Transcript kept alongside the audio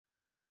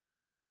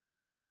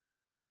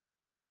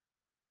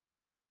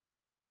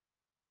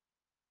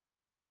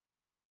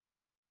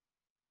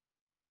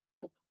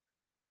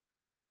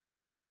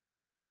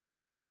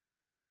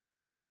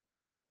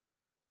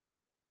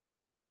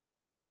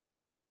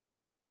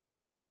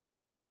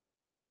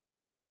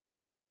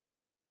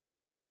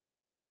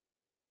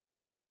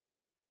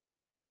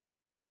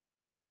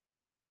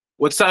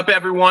What's up,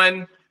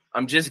 everyone?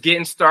 I'm just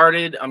getting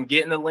started. I'm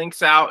getting the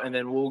links out, and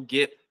then we'll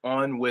get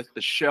on with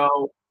the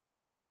show.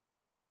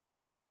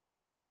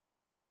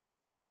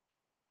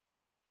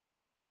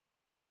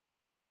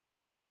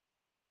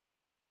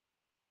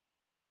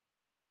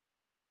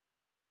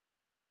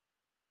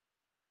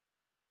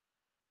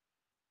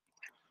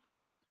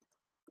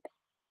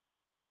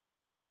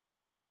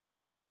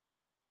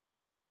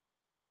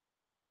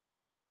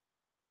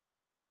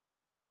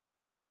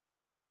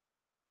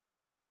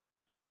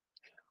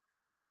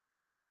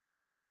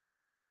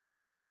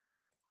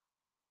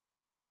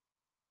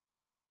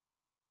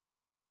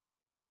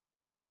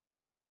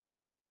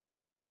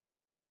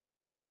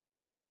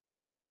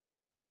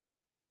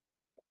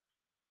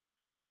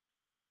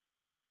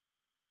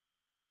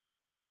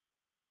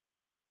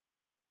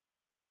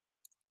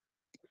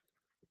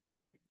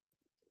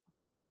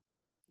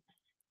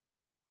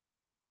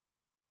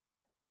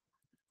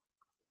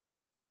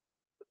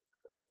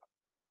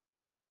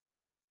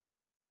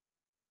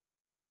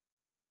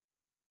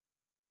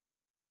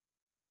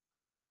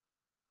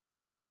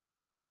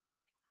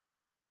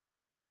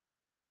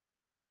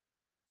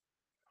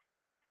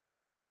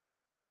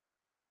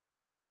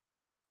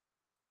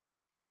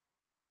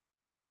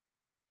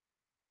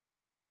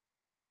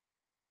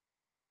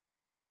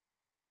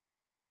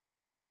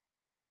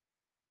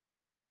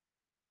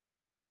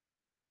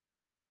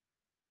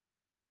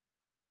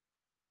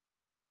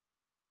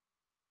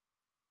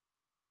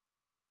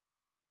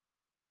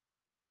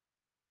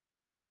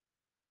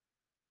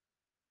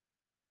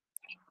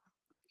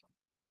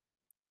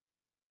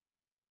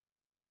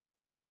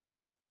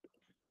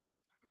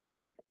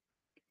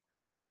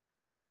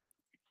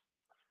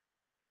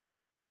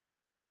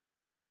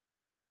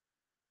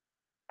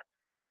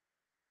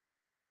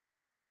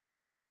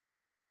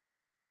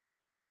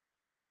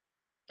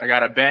 I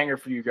got a banger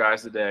for you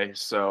guys today.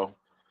 So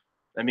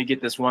let me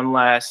get this one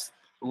last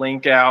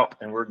link out,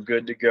 and we're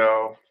good to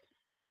go.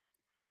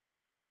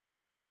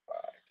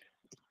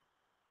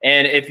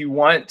 And if you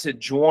want to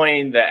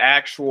join the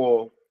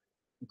actual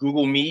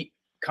Google Meet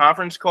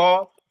conference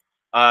call,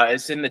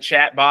 it's in the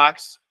chat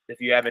box. If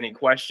you have any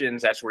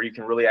questions, that's where you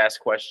can really ask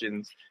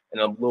questions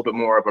in a little bit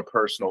more of a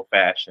personal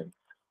fashion.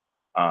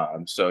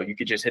 So you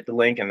could just hit the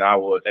link and I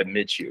will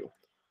admit you.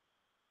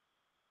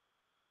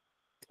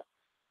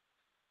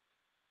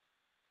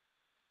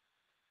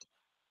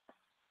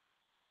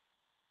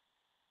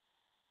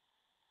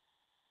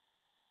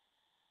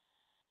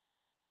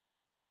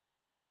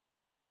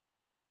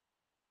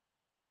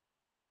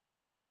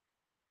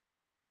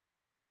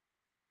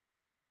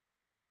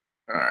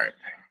 All right.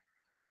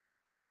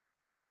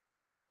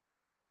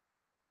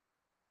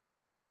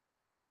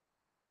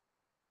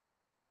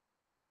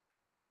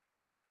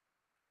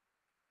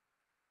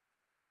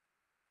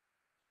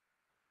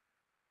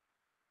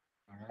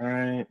 All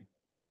right.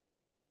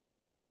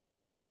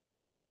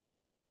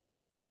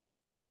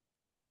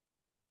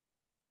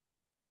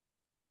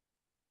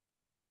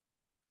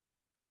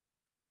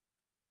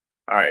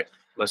 All right.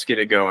 Let's get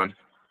it going.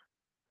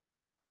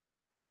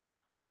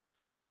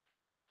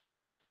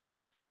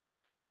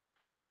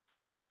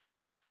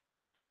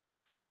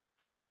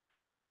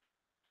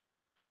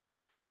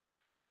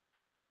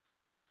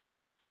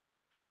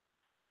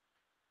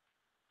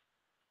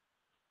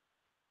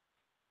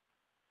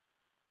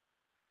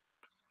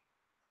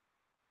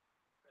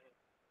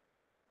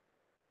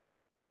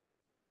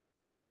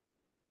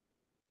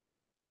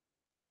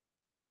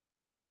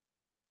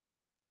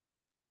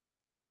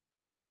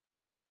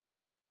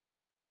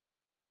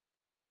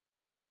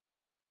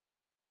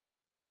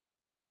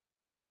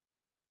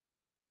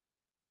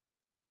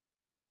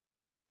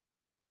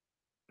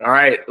 All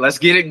right, let's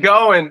get it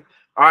going.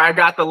 All right, I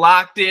got the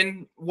locked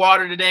in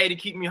water today to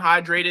keep me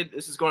hydrated.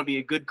 This is going to be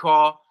a good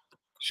call.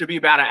 Should be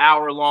about an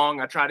hour long.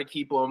 I try to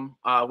keep them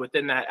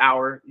within that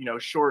hour, you know,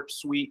 short,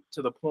 sweet,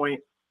 to the point.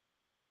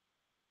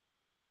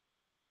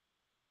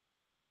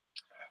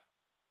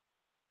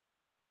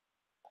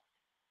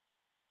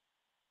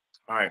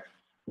 All right,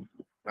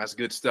 that's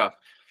good stuff.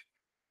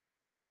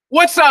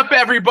 What's up,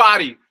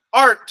 everybody?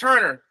 Art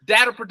Turner,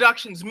 Data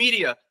Productions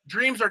Media.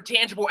 Dreams are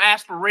tangible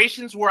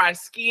aspirations where I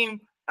scheme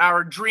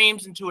our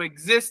dreams into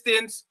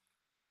existence.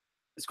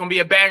 It's going to be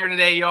a banger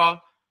today, y'all.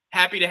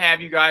 Happy to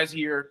have you guys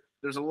here.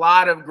 There's a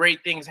lot of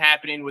great things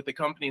happening with the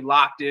company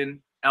Locked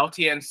In,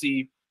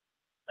 LTNC.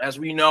 As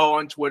we know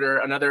on Twitter,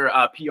 another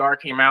PR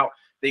came out.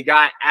 They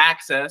got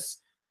access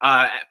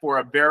for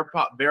a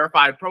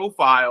verified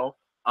profile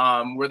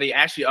where they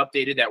actually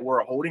updated that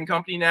we're a holding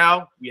company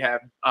now. We have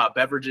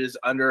beverages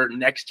under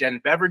Next Gen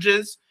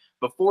Beverages.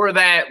 Before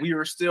that, we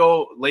were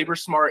still Labor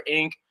Smart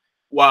Inc.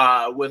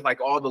 With like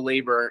all the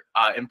labor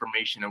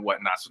information and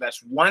whatnot. So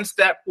that's one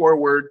step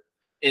forward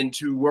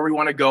into where we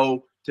want to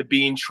go to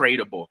being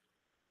tradable.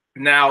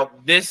 Now,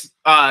 this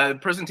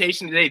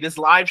presentation today, this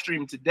live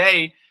stream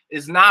today,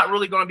 is not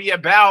really going to be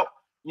about,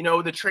 you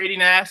know, the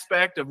trading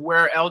aspect of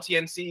where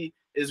LTNC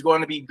is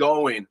going to be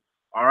going.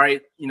 All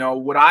right. You know,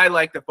 what I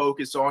like to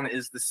focus on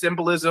is the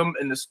symbolism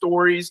and the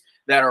stories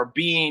that are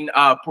being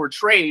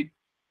portrayed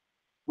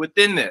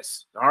within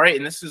this. All right.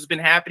 And this has been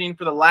happening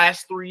for the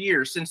last 3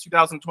 years. Since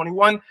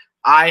 2021,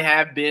 I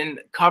have been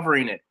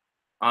covering it.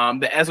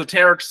 The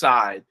esoteric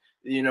side,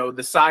 you know,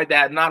 the side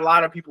that not a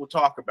lot of people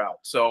talk about.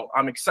 So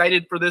I'm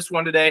excited for this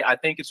one today. I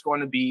think it's going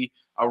to be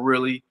a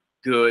really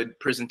good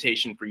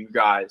presentation for you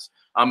guys.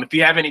 If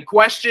you have any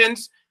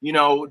questions, you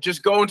know,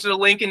 just go into the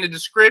link in the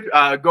description,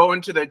 go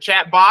into the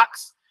chat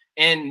box,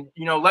 and,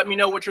 you know, let me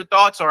know what your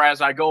thoughts are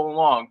as I go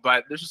along.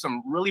 But there's just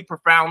some really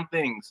profound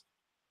things.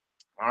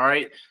 All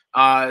right.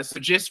 So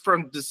just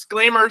from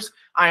disclaimers,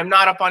 I am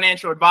not a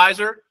financial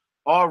advisor.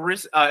 All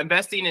risk,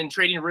 investing and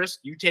trading risk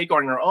you take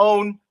on your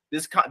own.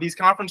 These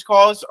conference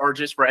calls are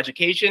just for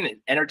education and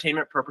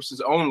entertainment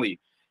purposes only.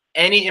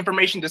 Any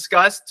information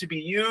discussed to be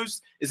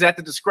used is at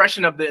the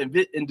discretion of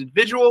the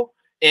individual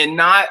and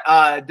not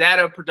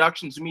D.A.T.A.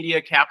 Productions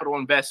Media Capital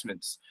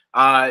Investments.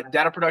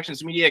 D.A.T.A.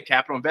 Productions Media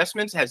Capital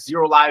Investments has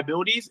zero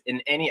liabilities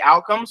in any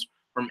outcomes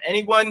from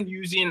anyone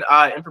using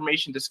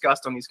information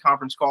discussed on these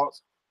conference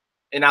calls.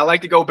 And I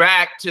like to go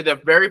back to the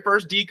very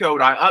first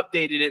decode. I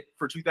updated it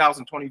for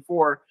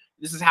 2024.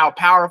 This is how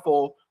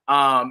powerful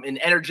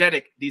and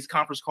energetic these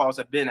conference calls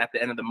have been at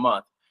the end of the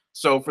month.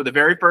 So for the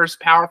very first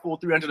powerful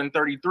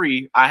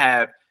 333, I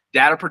have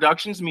D.A.T.A.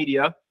 Productions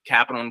Media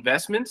Capital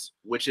Investments,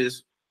 which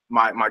is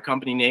my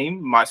company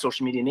name, my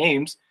social media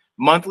names.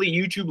 Monthly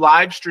YouTube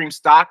live stream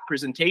stock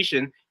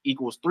presentation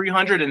equals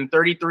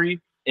 333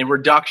 in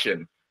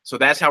reduction. So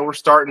that's how we're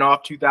starting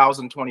off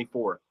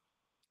 2024.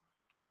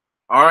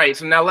 All right,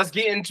 so now let's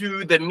get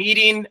into the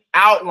meeting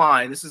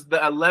outline. This is the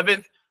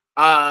 11th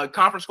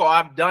conference call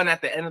I've done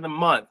at the end of the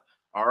month.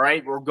 All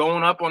right, we're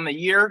going up on the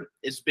year.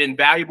 It's been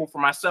valuable for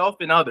myself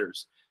and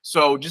others.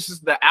 So this is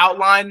the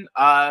outline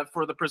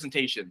for the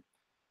presentation.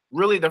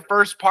 Really, the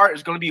first part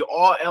is going to be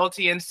all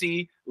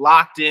LTNC,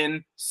 locked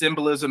in,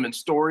 symbolism, and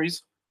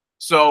stories.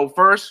 So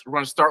first, we're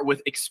going to start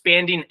with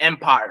expanding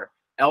empire.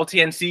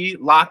 LTNC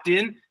locked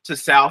in to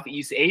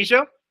Southeast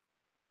Asia.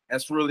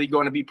 That's really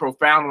going to be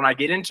profound when I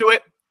get into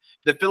it.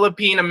 The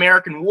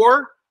Philippine-American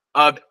War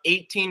of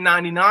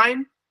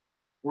 1899.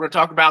 We're going to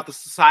talk about the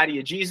Society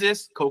of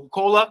Jesus,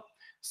 Coca-Cola,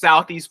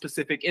 Southeast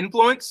Pacific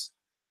influence.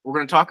 We're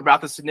going to talk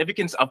about the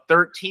significance of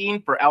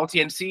 13 for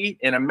LTNC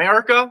in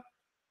America.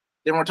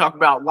 Then we're going to talk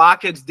about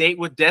LockHeads' date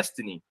with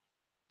destiny.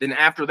 Then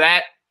after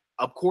that,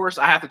 of course,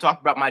 I have to talk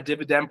about my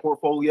dividend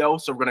portfolio.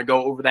 So we're going to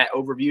go over that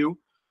overview.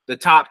 The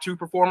top 2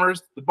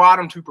 performers, the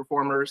bottom 2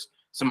 performers,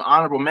 some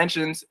honorable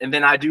mentions. And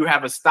then I do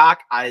have a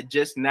stock I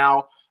just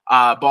now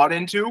bought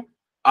into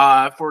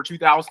for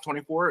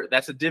 2024.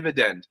 That's a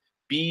dividend.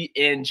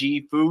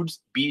 BNG Foods,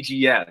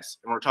 BGS.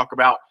 And we're talking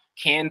about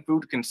canned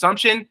food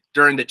consumption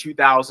during the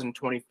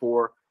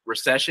 2024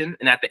 recession.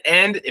 And at the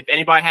end, if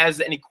anybody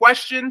has any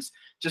questions,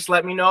 just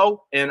let me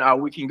know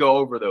and we can go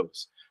over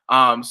those.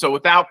 So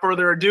without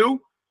further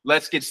ado,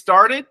 let's get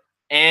started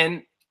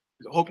and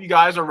hope you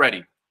guys are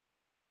ready.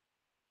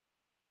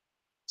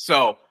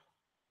 So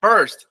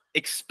first,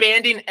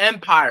 expanding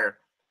empire.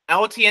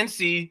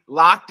 LTNC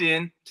locked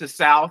in to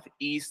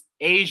Southeast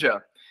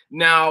Asia.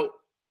 Now,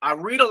 I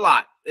read a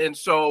lot. And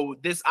so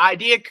this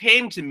idea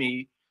came to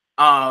me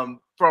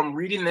from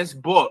reading this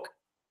book.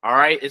 All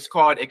right. It's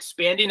called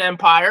Expanding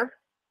Empire,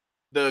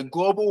 the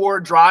Global War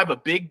Drive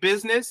of Big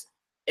Business,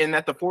 and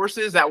that the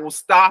forces that will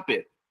stop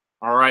it.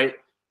 All right.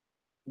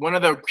 One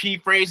of the key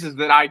phrases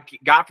that I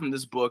got from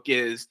this book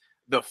is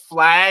the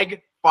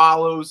flag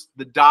follows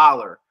the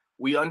dollar.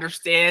 We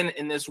understand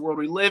in this world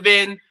we live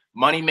in,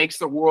 money makes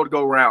the world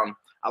go round.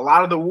 A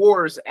lot of the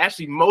wars,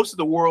 actually most of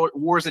the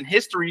wars in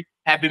history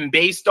have been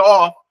based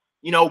off,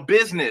 you know,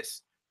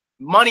 business,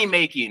 money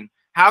making.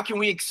 How can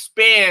we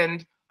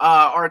expand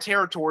our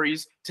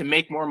territories to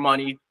make more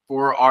money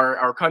for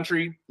our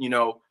country? You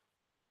know,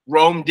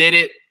 Rome did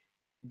it,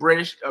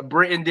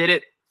 Britain did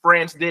it,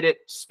 France did it,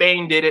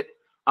 Spain did it.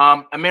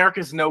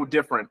 America's no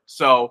different.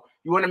 So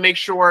you want to make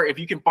sure if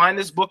you can find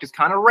this book, it's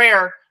kind of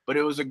rare, but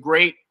it was a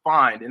great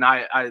find. And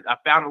I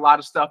found a lot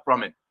of stuff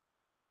from it.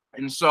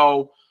 And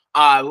so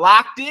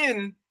locked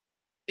in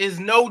is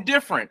no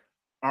different.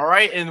 All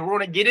right. And we're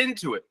going to get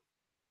into it.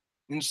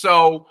 And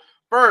so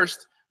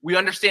first, we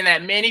understand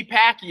that Manny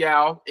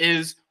Pacquiao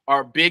is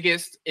our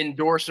biggest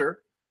endorser.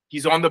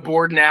 He's on the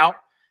board now.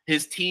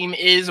 His team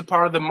is a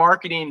part of the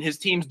marketing. His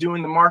team's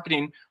doing the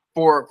marketing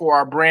for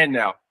our brand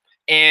now.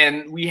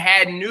 And we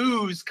had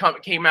news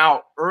came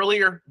out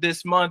earlier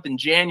this month in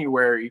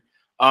January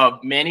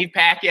of Manny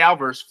Pacquiao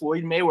versus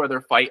Floyd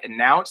Mayweather fight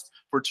announced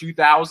for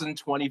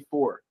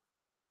 2024.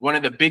 One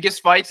of the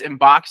biggest fights in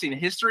boxing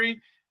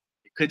history.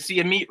 Could see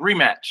a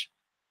rematch.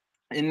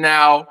 And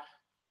now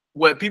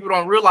what people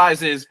don't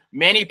realize is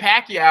Manny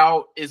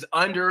Pacquiao is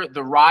under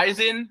the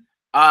Ryzen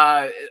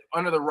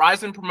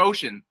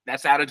promotion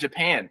that's out of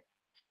Japan.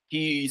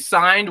 He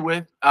signed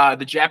with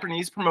the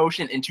Japanese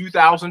promotion in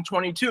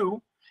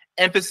 2022,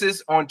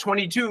 emphasis on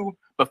 22,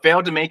 but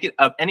failed to make it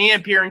of any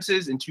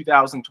appearances in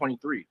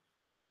 2023.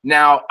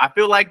 Now, I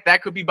feel like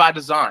that could be by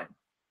design.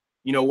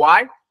 You know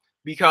why?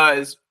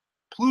 Because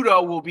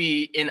Pluto will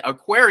be in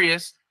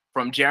Aquarius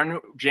from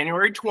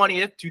January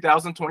 20th,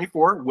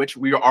 2024, which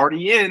we are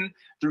already in,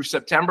 through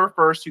September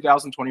 1st,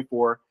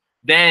 2024.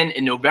 Then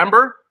in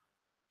November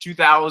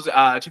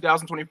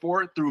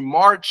 2024 through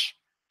March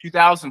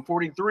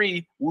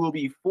 2043, we will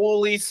be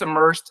fully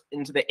submersed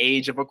into the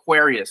age of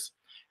Aquarius.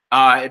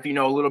 If you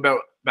know a little bit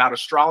about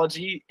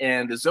astrology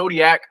and the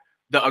zodiac,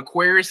 the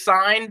Aquarius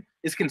sign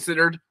is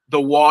considered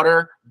the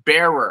water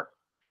bearer.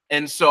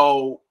 And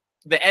so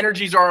the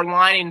energies are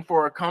aligning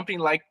for a company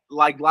like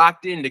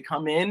Locked In to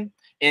come in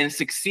and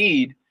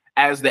succeed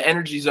as the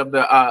energies of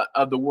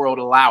the world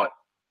allow it.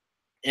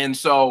 And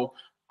so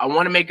I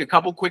want to make a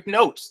couple quick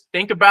notes.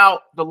 Think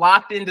about the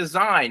Locked In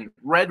design,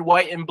 red,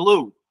 white, and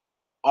blue,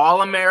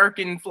 all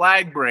American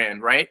flag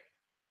brand, right?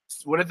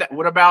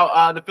 What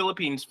about the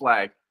Philippines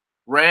flag?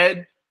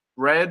 Red,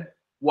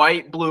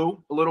 white,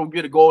 blue, a little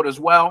bit of gold as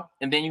well.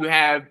 And then you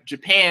have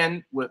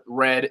Japan with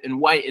red and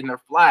white in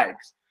their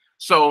flags.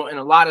 So in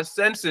a lot of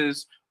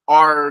senses,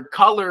 our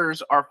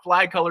colors, our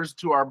flag colors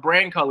to our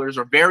brand colors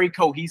are very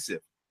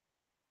cohesive.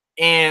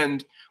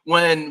 And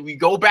when we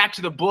go back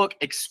to the book,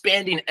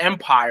 Expanding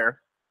Empire,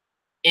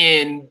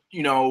 in,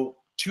 you know,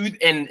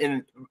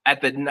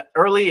 at the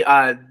early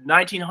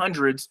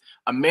 1900s,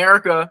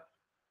 America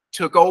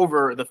took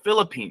over the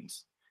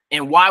Philippines.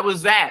 And why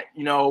was that?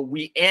 You know,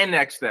 we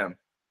annexed them.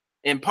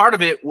 And part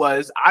of it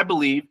was, I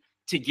believe,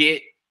 to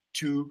get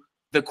to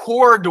the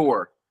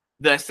corridor,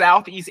 the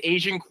Southeast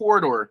Asian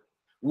corridor,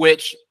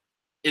 which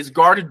is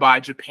guarded by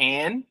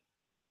Japan,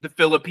 the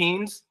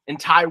Philippines, and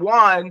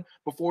Taiwan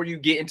before you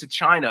get into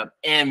China.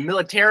 And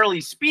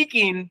militarily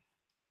speaking,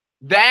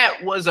 that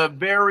was a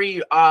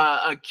very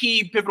a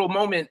key pivotal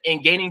moment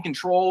in gaining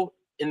control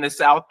in the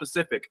South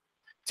Pacific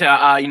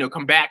to you know,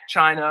 combat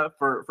China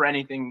for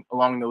anything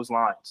along those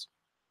lines.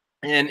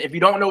 And if you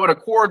don't know what a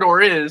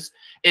corridor is,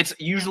 it's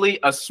usually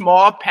a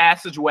small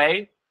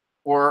passageway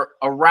or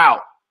a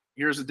route.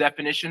 Here's a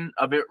definition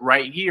of it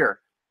right here.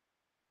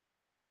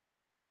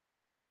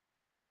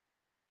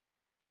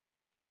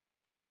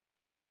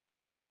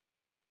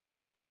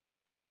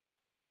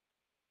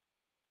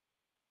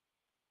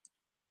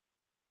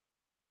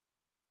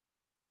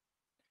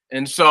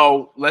 And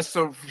so let's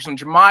go for some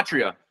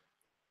gematria.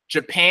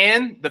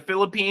 Japan, the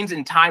Philippines,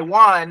 and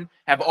Taiwan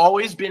have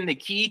always been the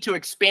key to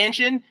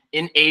expansion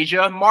in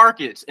Asia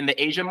markets,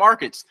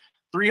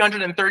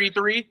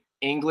 333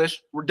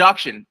 English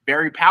reduction,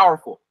 very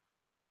powerful.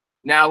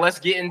 Now let's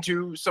get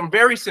into some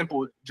very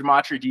simple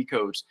gematria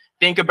decodes.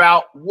 Think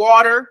about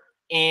water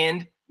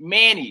and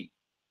Mani.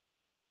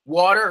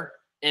 Water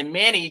and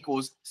Mani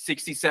equals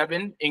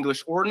 67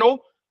 English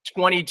ordinal,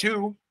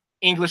 22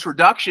 English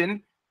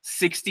reduction,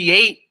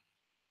 68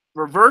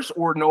 reverse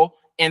ordinal,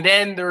 and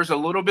then there's a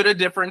little bit of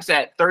difference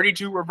at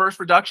 32 reverse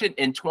reduction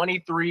and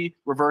 23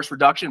 reverse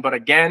reduction, but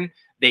again,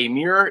 they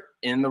mirror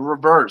in the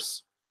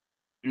reverse.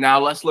 Now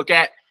let's look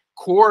at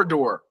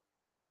corridor,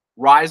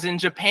 Rise in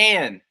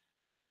Japan,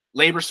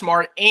 Labor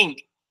Smart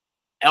Inc.,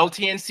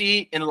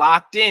 LTNC, and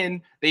Locked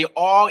In. They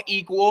all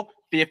equal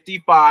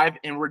 55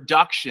 in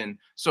reduction.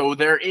 So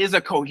there is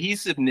a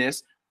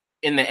cohesiveness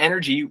in the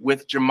energy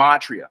with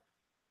gematria,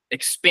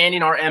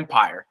 expanding our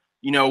empire.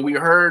 You know, we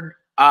heard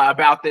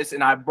about this,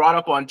 and I brought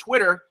up on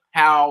Twitter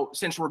how,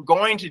 since we're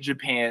going to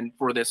Japan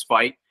for this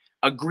fight,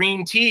 a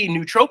green tea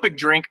nootropic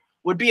drink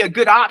would be a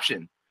good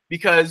option,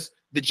 because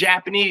the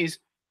Japanese,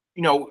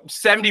 you know,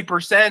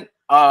 70%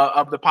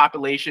 of the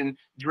population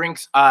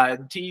drinks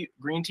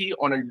green tea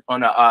on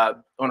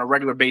a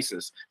regular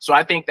basis. So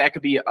I think that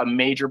could be a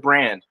major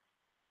brand.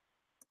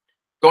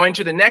 Going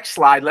to the next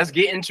slide, let's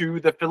get into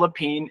the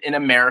Philippine and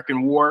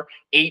American War,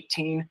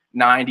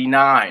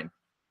 1899.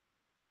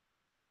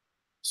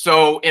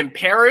 So in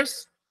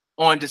Paris,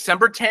 on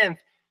December 10th,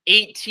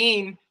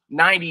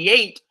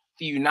 1898,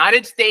 the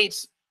United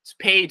States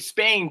paid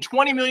Spain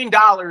 $20 million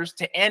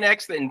to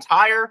annex the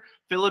entire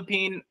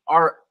Philippine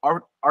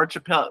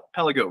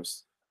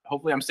archipelagos.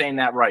 Hopefully I'm saying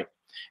that right.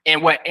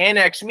 And what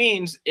annex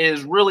means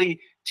is really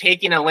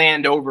taking a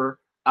land over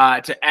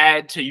to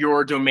add to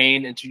your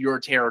domain and to your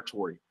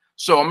territory.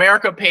 So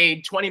America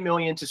paid $20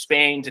 million to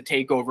Spain to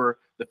take over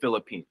the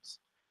Philippines.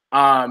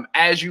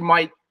 As you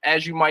might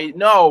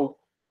know,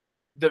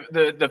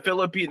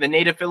 the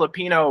native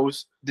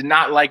Filipinos did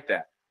not like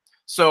that.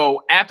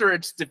 So after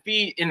its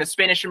defeat in the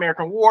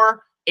Spanish-American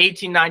War,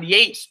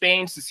 1898,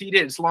 Spain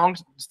seceded its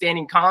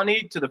long-standing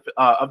colony to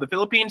of the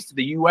Philippines to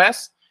the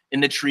U.S. in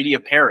the Treaty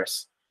of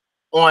Paris.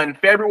 On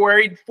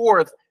February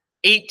 4th,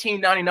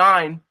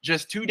 1899,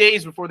 just 2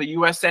 days before the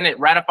U.S. Senate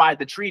ratified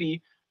the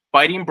treaty,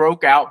 fighting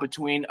broke out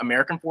between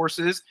American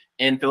forces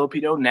and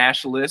Filipino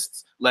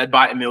nationalists led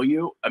by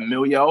Emilio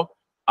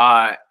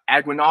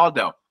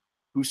Aguinaldo,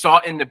 who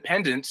sought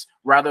independence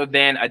rather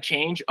than a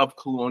change of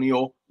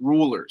colonial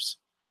rulers.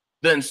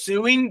 The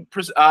ensuing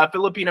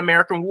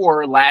Philippine-American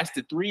War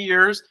lasted 3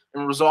 years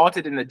and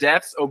resulted in the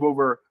deaths of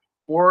over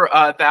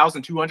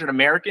 4,200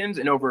 Americans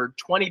and over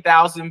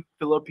 20,000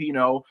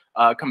 Filipino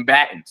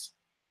combatants.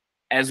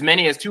 As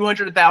many as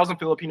 200,000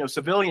 Filipino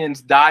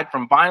civilians died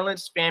from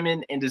violence,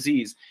 famine, and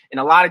disease. In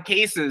a lot of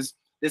cases,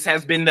 this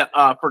has been the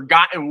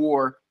forgotten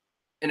war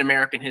in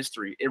American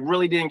history. It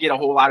really didn't get a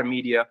whole lot of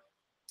media.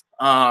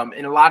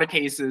 In a lot of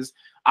cases,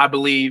 I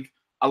believe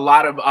a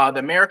lot of the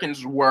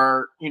Americans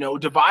were,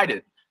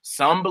 divided.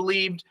 Some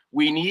believed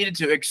we needed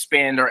to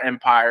expand our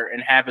empire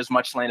and have as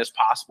much land as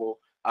possible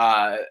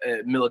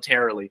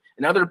militarily,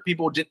 and other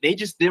people they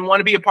just didn't want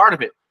to be a part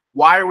of it.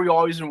 Why are we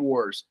always in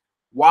wars?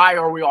 Why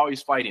are we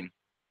always fighting?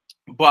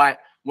 But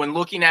when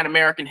looking at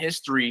American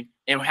history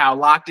and how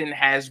Locked In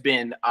has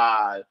been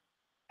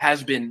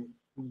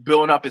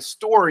building up its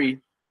story,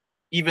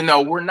 even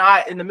though we're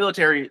not in the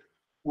military,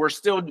 we're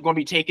still going to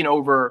be taking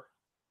over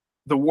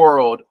the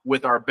world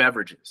with our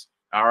beverages.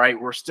 All right,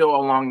 we're still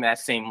along that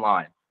same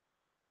line.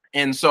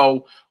 And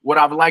so what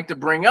I would like to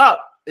bring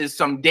up is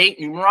some date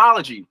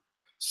numerology.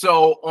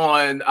 So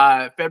on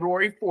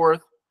February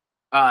 4th,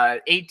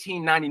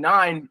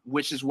 1899,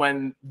 which is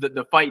when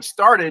the fight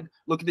started,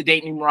 look at the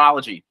date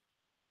numerology.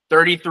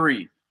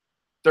 33.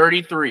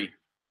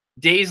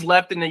 Days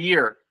left in the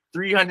year,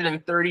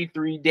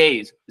 333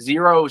 days.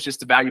 0 is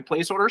just a value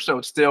placeholder, so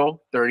it's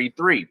still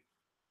 33.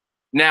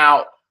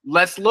 Now,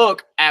 let's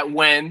look at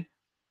when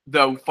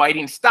the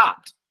fighting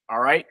stopped, all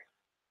right?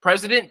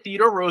 President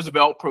Theodore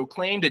Roosevelt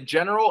proclaimed a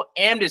general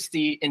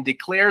amnesty and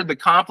declared the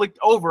conflict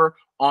over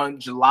on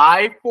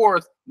July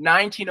 4th,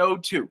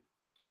 1902.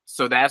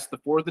 So that's the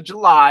 4th of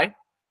July,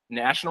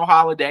 national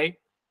holiday,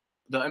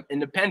 the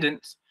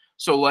independence.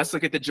 So let's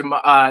look at the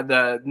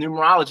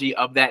numerology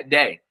of that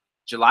day,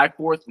 July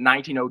 4th,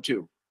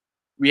 1902.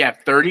 We have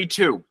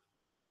 32,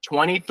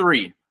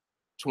 23,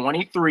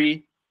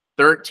 23,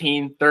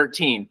 13,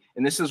 13.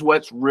 And this is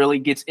what really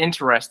gets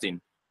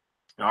interesting.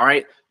 All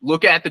right,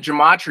 look at the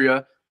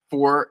Gematria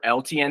for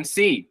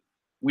LTNC.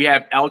 We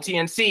have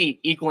LTNC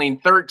equaling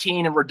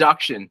 13 in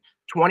reduction,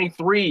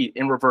 23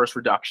 in reverse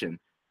reduction.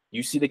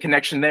 You see the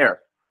connection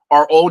there.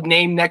 Our old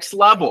name next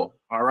level.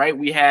 All right,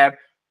 we have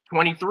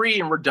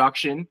 23 in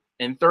reduction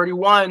and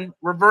 31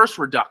 reverse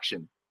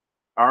reduction.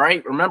 All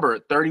right, remember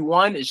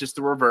 31 is just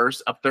the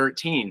reverse of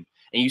 13.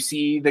 And you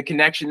see the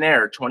connection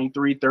there,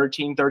 23,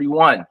 13,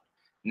 31.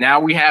 Now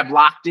we have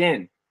Locked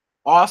In,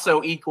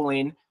 also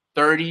equaling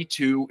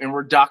 32 in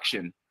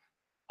reduction,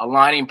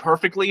 aligning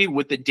perfectly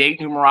with the date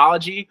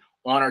numerology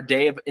on our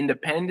day of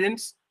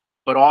independence,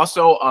 but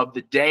also of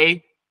the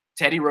day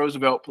Teddy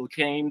Roosevelt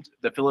proclaimed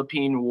the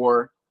Philippine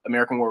War,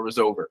 American War was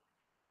over.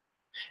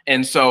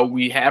 And so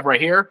we have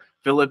right here,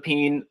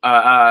 Philippine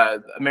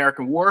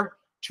American War,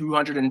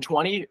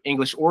 220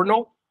 English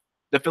Ordinal,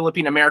 the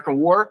Philippine American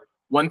War,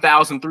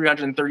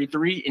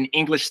 1,333 in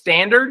English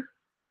Standard.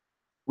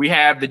 We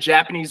have the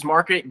Japanese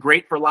market,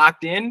 great for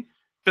Locked In.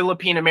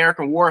 Philippine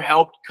American War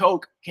helped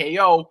Coke,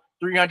 KO,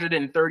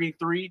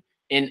 333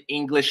 in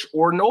English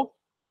Ordinal.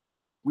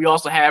 We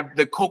also have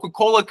the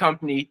Coca-Cola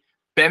company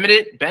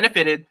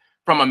benefited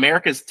from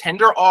America's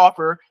tender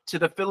offer to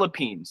the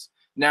Philippines.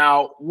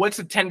 Now, what's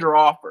a tender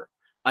offer?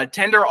 A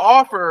tender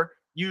offer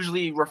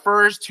usually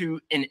refers to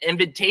an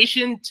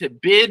invitation to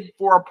bid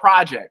for a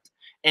project,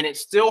 and it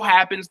still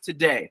happens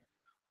today.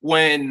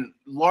 When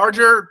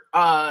larger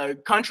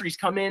countries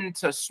come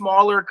into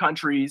smaller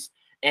countries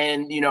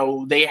and,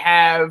 they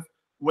have,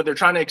 when they're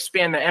trying to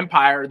expand the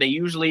empire, they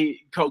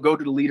usually go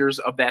to the leaders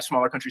of that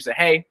smaller country and say,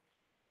 hey,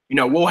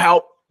 we'll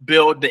help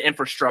build the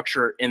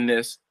infrastructure in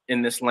this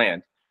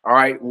land. All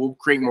right, we'll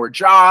create more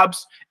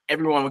jobs.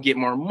 Everyone will get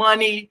more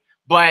money.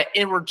 But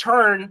in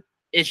return,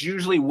 it's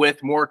usually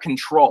with more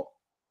control.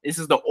 This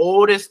is the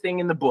oldest thing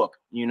in the book.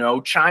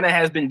 China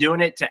has been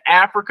doing it to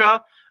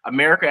Africa.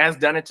 America has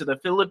done it to the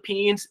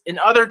Philippines and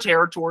other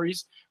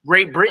territories.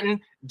 Great Britain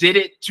did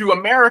it to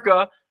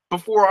America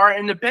before our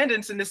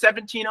independence in the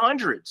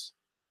 1700s.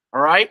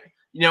 All right.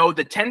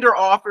 The tender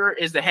offer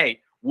is that, hey,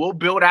 we'll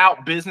build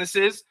out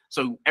businesses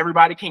so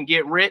everybody can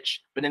get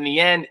rich. But in the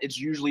end, it's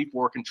usually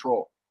for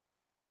control.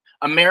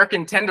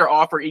 American tender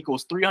offer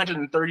equals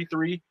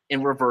 333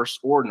 in reverse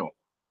ordinal.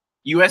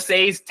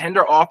 USA's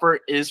tender offer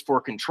is for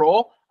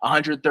control,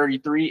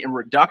 133 in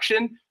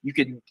reduction. You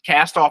could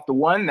cast off the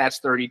 1, that's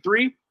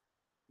 33.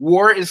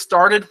 War is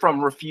started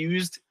from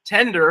refused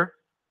tender,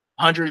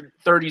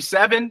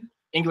 137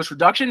 English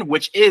reduction,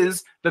 which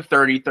is the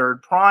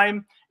 33rd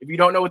prime. If you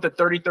don't know what the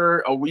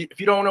 33rd, if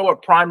you don't know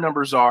what prime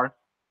numbers are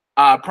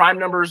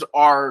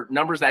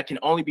numbers that can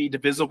only be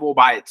divisible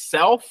by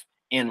itself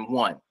in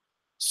 1.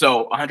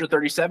 So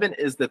 137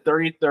 is the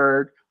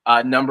 33rd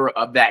number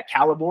of that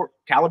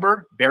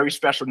caliber, very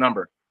special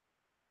number.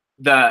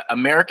 The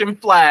American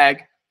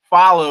flag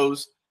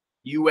follows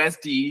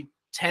USD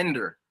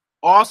tender,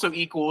 also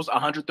equals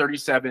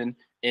 137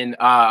 in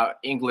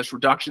English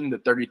reduction, the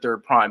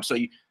 33rd prime. So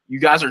you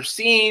guys are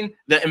seeing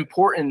the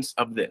importance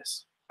of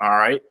this, all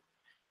right?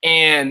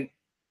 And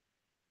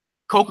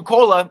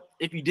Coca-Cola,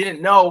 if you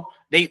didn't know,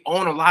 they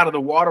own a lot of the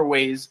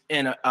waterways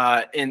in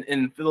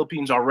the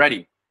Philippines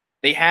already.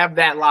 They have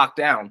that locked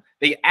down.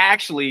 They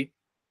actually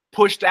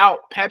pushed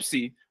out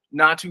Pepsi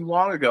not too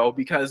long ago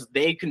because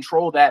they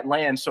control that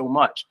land so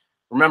much.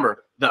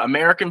 Remember, the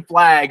American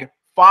flag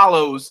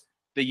follows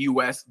the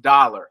US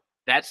dollar.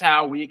 That's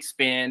how we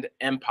expand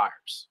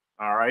empires.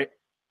 All right.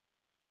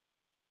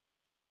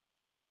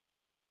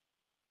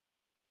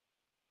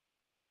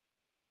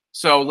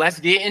 So let's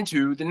get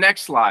into the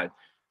next slide.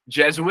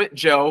 Jesuit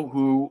Joe,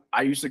 who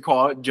I used to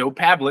call Joe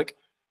Pavlik,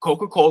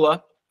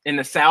 Coca-Cola in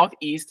the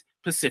Southeast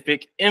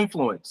Pacific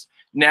influence.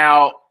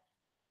 Now,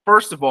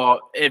 first of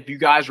all, if you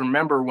guys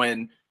remember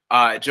when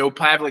Joe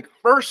Pavlik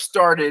first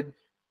started,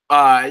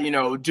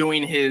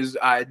 doing his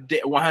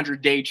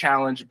 100-day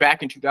challenge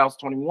back in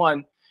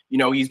 2021,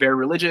 he's very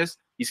religious.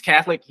 He's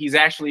Catholic. He's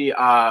actually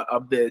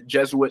of the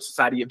Jesuit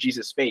Society of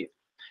Jesus Faith.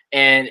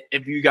 And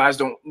if you guys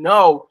don't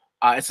know,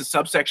 it's a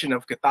subsection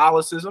of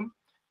Catholicism.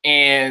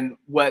 And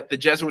what the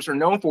Jesuits are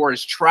known for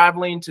is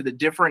traveling to the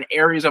different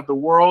areas of the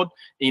world,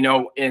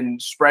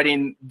 and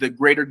spreading the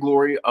greater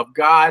glory of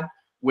God,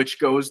 which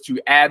goes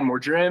to ad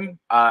mordium.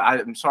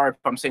 I'm sorry if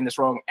I'm saying this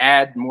wrong.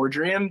 Ad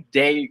mordium,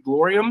 Dei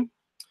Gloriam,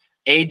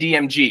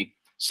 ADMG.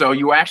 So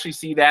you actually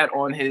see that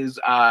on his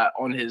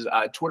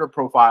Twitter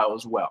profile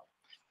as well.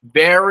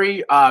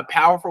 Very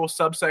powerful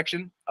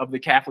subsection of the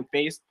Catholic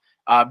faith,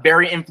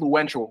 very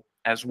influential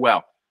as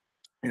well.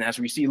 And as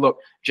we see, look,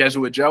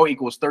 Jesuit Joe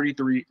equals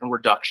 33 in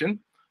reduction,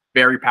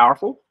 very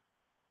powerful.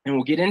 And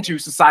we'll get into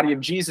Society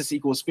of Jesus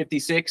equals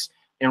 56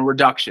 in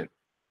reduction.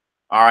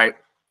 All right.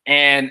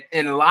 And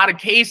in a lot of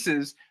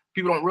cases,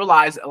 people don't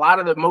realize a lot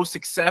of the most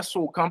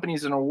successful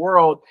companies in the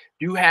world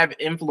do have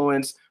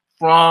influence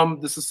from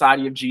the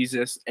Society of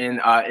Jesus and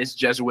its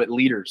Jesuit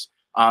leaders.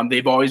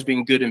 They've always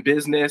been good in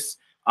business.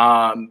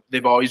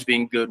 They've always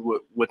been good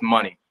with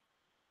money.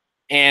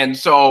 And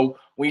so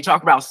when you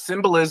talk about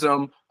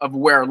symbolism of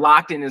where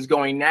Locked In is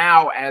going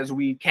now, as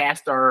we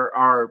cast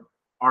our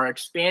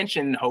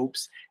expansion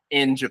hopes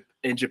in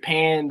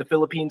Japan, the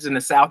Philippines, and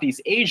the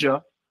Southeast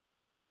Asia,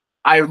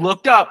 I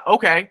looked up,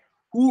 okay,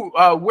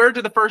 where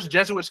did the first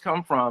Jesuits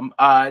come from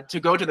to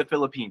go to the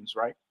Philippines,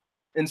 right?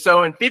 And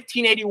so in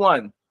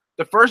 1581,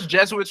 the first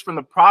Jesuits from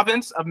the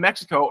province of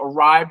Mexico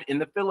arrived in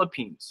the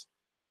Philippines.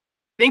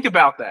 Think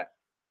about that.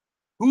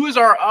 Who is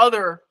our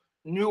other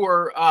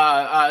newer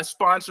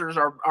sponsors,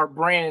 our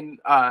brand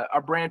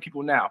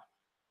people now?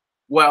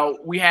 Well,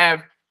 we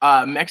have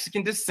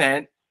Mexican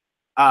descent,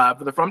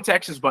 they're from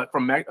Texas, but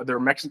from their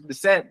Mexican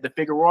descent, the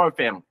Figueroa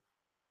family.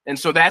 And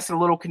so that's a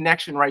little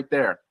connection right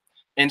there.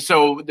 And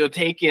so they'll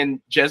take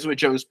in Jesuit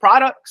Joe's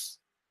products,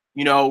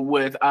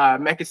 with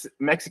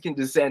Mexican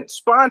descent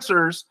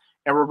sponsors,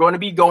 and we're going to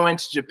be going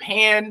to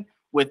Japan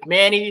with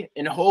Manny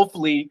and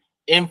hopefully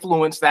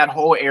influence that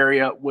whole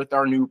area with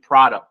our new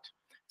product.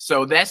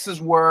 So this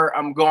is where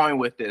I'm going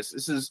with this.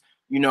 This is,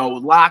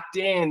 Locked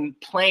In,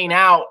 playing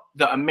out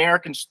the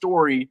American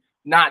story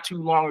not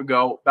too long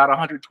ago, about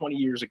 120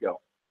 years ago.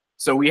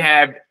 So we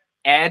have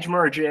Ad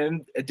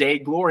Mergem, Dei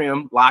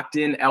Gloriam, Locked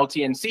In,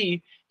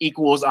 LTNC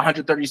equals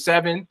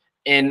 137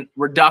 in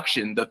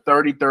reduction, the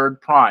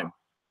 33rd prime.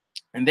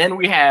 And then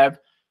we have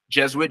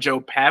Jesuit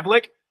Joe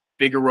Pavlik,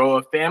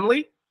 Figueroa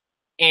family,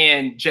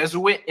 and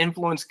Jesuit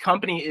Influence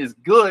Company is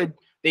good.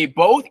 They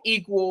both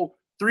equal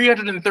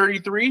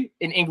 333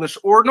 in English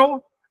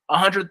ordinal,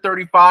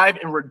 135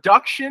 in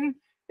reduction,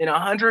 and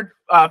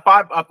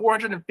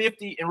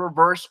 450 in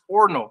reverse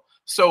ordinal.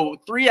 So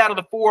 3 out of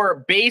the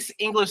 4 base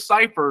English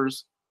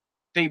ciphers,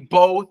 they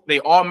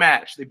all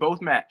match. They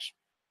both match.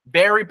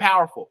 Very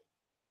powerful.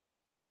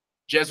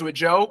 Jesuit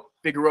Joe,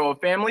 Figueroa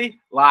family,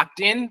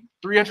 Locked In,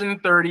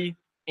 330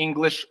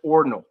 English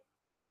ordinal.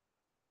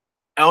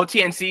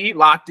 LTNC,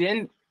 Locked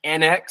In,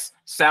 NX,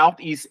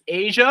 Southeast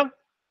Asia,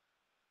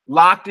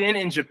 Locked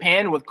In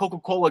Japan with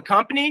Coca-Cola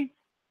Company.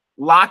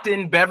 Locked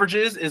In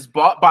Beverages is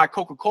bought by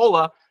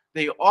Coca-Cola.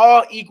 They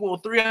all equal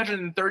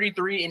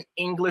 333 in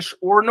English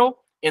ordinal.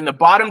 In the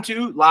bottom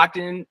two, Locked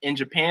In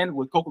Japan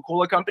with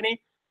Coca-Cola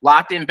Company.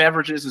 Locked In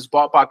Beverages is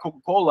bought by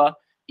Coca-Cola,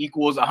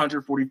 equals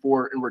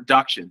 144 in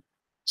reduction.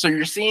 So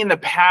you're seeing the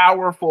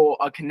powerful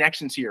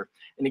connections here.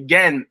 And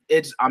again,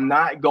 I'm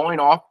not going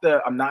off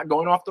the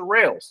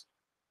rails.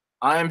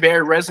 I am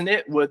very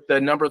resonant with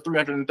the number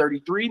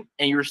 333,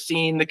 and you're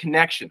seeing the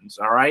connections.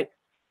 All right,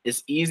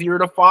 it's easier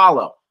to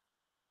follow.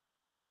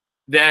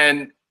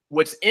 Then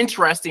what's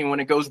interesting when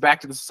it goes back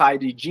to the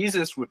Society of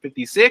Jesus with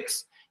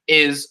 56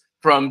 is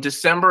from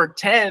December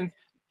 10th,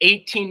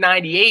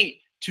 1898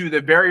 to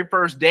the very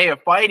first day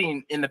of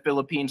fighting in the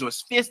Philippines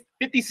was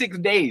 56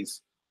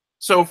 days.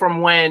 So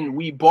from when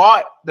we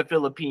bought the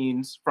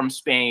Philippines from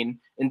Spain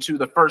into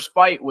the first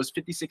fight was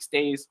 56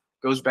 days,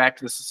 goes back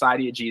to the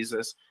Society of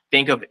Jesus.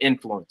 Think of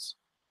influence.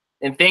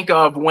 And think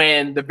of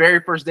when the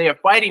very first day of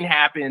fighting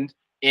happened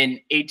in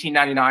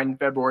 1899,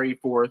 February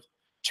 4th,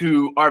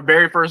 to our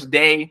very first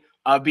day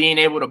of being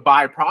able to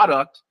buy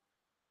product.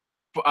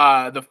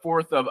 The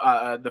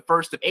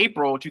 1st of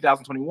April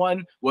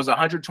 2021 was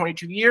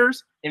 122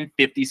 years and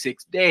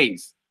 56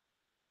 days.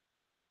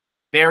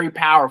 Very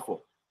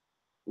powerful.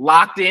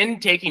 Locked In,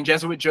 taking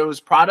Jesuit Joe's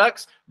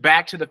products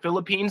back to the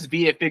Philippines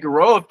via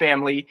Figueroa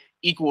family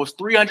equals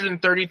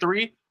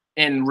 333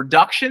 in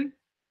reduction.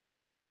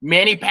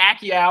 Manny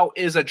Pacquiao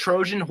is a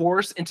Trojan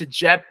horse into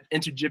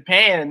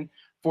Japan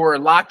for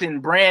Locked In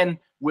brand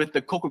with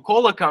the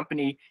Coca-Cola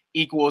Company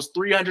equals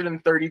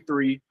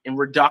 333 in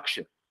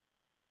reduction.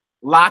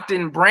 Locked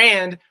In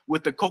brand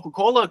with the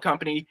Coca-Cola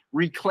Company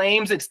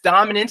reclaims its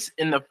dominance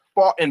in the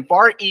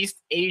Far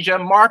East Asia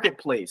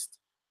marketplace.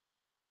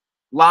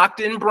 Locked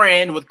In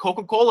brand with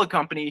Coca-Cola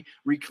Company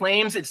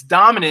reclaims its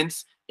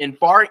dominance in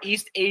Far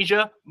East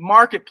Asia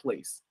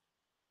marketplace.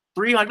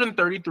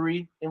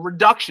 333 in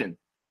reduction.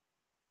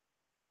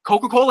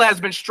 Coca-Cola has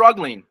been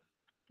struggling.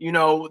 You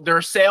know,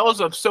 their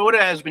sales of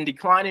soda has been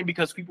declining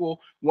because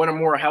people want a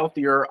more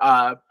healthier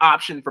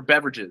option for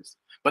beverages.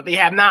 But they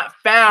have not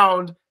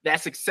found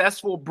that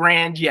successful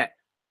brand yet.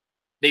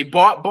 They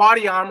bought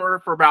Body Armor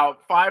for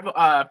about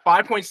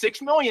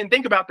 5.6 million.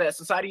 Think about that.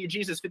 Society of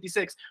Jesus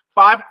 56,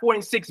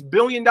 $5.6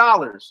 billion.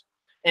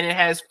 And it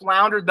has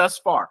floundered thus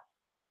far.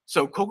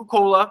 So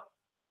Coca-Cola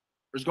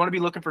is going to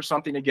be looking for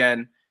something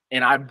again.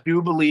 And I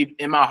do believe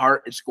in my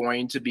heart it's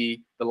going to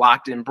be the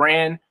Locked In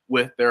brand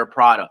with their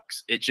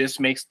products. It just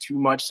makes too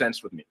much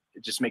sense with me.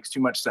 It just makes too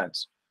much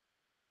sense.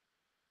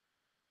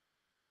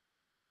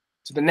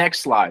 To the next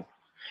slide.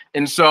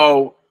 And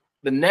so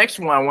the next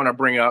one I want to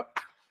bring up,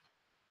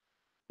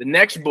 the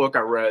next book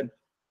I read,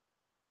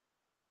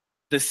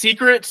 The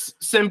Secret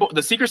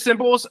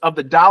Symbols of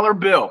the Dollar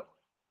Bill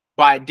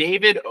by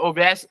David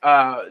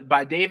Ovason.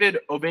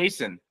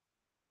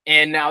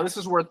 And now this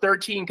is where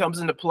 13 comes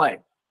into play.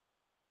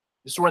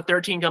 This is where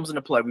 13 comes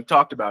into play. We've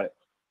talked about it.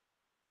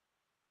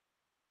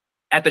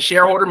 At the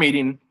shareholder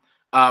meeting,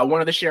 one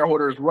of the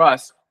shareholders,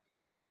 Russ,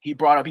 he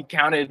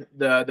counted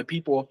the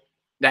people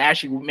that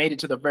actually made it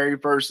to the very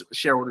first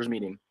shareholders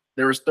meeting.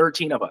 There was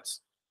 13 of us.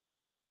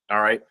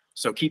 All right.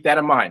 So keep that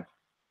in mind.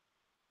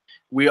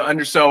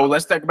 So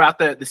let's talk about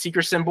the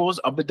secret symbols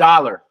of the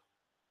dollar.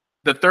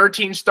 The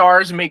 13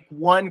 stars make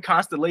one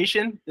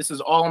constellation. This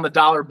is all on the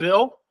dollar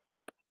bill.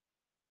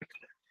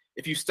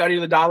 If you study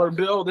the dollar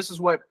bill, this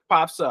is what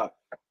pops up.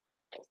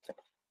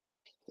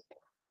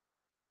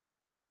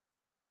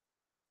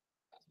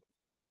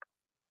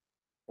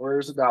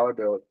 Where's the dollar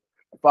bill?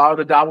 Follow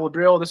the dollar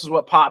bill. This is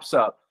what pops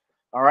up.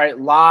 All right.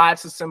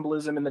 Lots of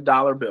symbolism in the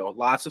dollar bill.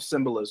 Lots of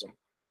symbolism.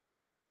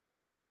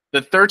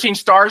 The 13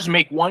 stars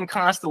make one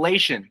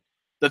constellation.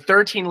 The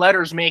 13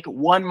 letters make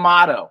one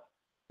motto.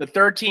 The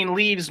 13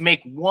 leaves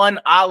make one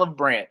olive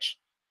branch.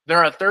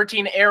 There are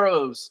 13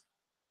 arrows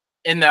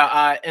in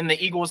the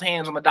eagle's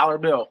hands on the dollar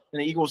bill, in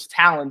the eagle's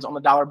talons on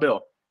the dollar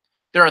bill.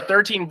 There are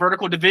 13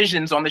 vertical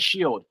divisions on the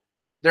shield.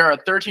 There are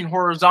 13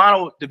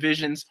 horizontal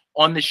divisions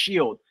on the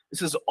shield.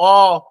 This is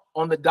all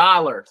on the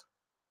dollar.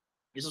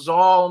 This is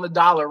all on the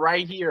dollar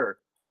right here.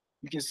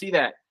 You can see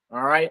that.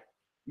 All right.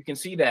 You can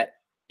see that.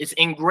 It's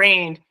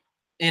ingrained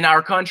in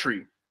our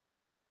country.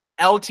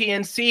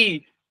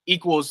 LTNC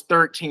equals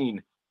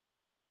 13.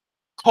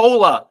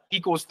 Cola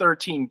equals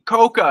 13.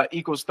 Coca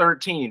equals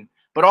 13.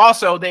 But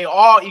also they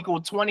all equal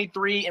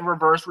 23 in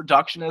reverse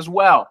reduction as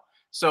well.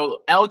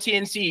 So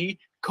LTNC,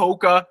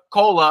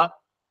 Coca-Cola,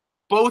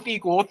 both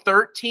equal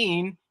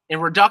 13 in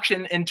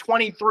reduction and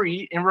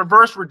 23 in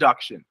reverse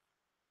reduction.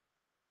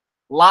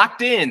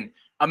 Locked In,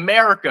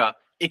 America,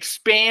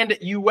 Expand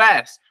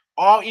US,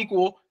 all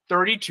equal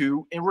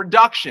 32 in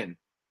reduction.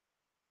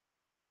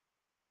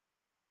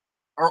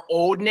 Our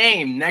old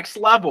name, Next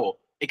Level,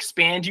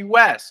 Expand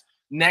US,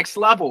 Next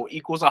Level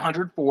equals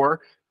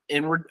 104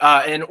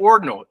 in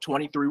ordinal,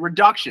 23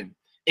 reduction.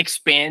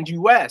 Expand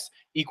US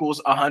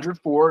equals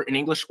 104 in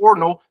English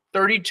ordinal,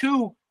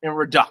 32 in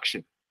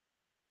reduction.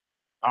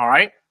 All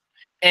right.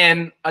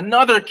 And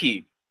another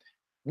key,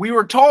 we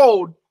were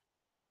told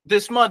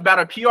this month about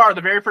a PR,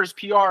 the very first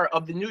PR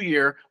of the new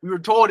year. We were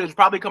told it was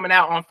probably coming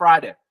out on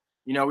Friday.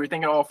 You know, we were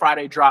thinking, oh,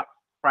 Friday drop.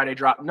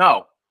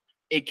 No,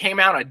 it came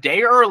out a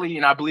day early,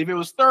 and I believe it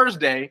was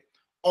Thursday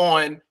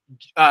on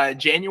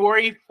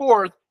January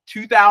 4th,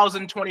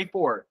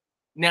 2024.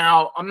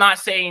 Now, I'm not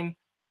saying,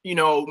 you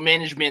know,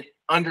 management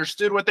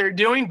understood what they're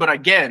doing, but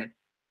again,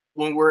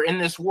 when we're in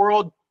this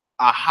world,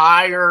 a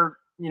higher,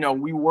 you know,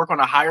 we work on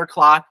a higher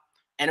clock,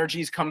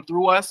 energies come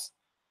through us,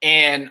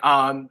 and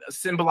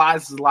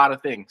symbolizes a lot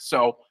of things.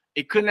 So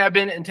it couldn't have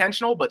been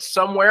intentional, but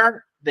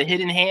somewhere the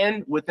hidden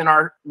hand within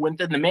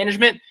the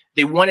management,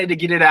 they wanted to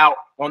get it out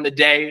on the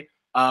day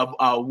of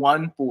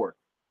 1/4,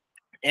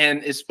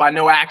 and it's by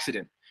no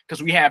accident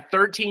because we have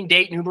 13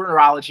 date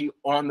numerology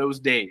on those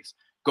days,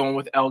 going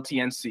with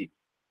LTNC.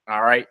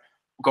 All right,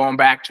 going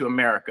back to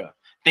America.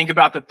 Think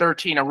about the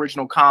 13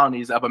 original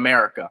colonies of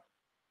America.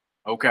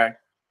 Okay,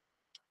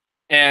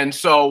 and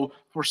so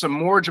for some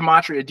more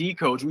Gematria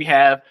decodes, we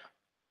have,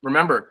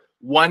 remember,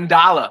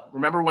 $1.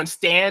 Remember when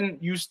Stan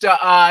used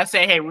to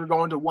say, hey, we're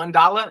going to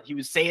 $1? He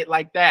would say it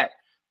like that.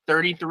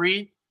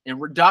 33 in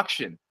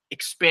reduction.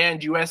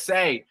 Expand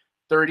USA,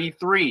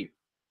 33.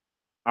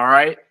 All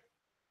right.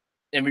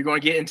 And we're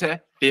going to get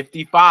into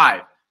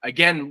 55.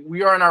 Again,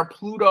 we are in our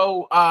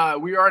Pluto,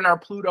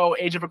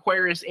 Age of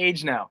Aquarius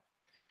age now.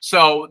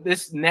 So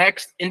this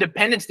next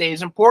Independence Day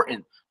is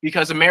important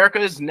because America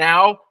is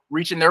now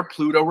reaching their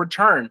Pluto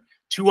return,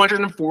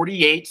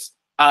 248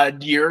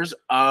 years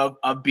of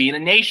being a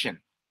nation.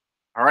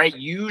 All right.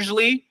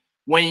 Usually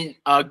when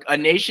a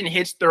nation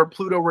hits their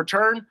Pluto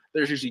return,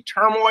 there's usually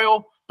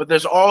turmoil, but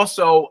there's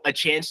also a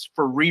chance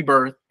for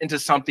rebirth into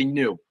something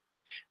new.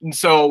 And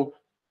so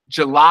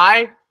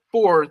July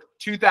 4th,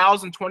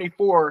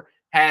 2024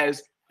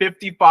 has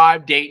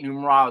 55 date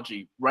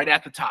numerology right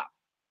at the top.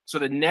 So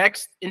the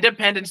next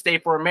Independence Day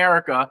for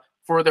America,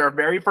 for their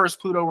very first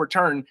Pluto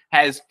return,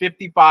 has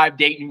 55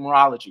 date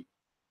numerology.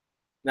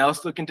 Now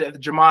let's look into the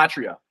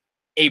Gematria.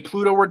 A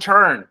Pluto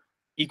return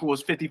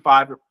equals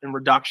 55 in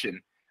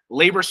reduction.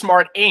 Labor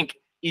Smart Inc.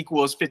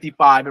 equals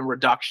 55 in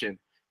reduction.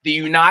 The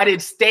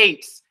United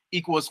States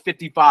equals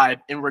 55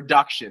 in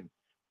reduction.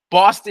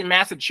 Boston,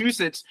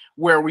 Massachusetts,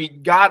 where we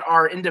got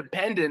our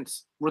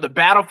independence, where the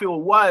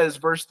battlefield was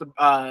versus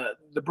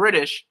the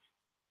British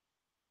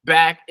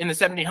back in the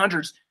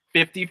 1700s,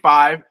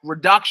 55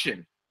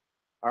 reduction.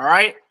 All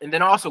right. And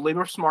then also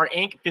Labor Smart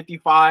Inc.,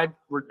 55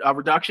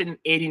 reduction,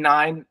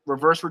 89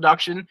 reverse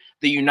reduction.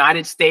 The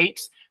United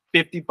States,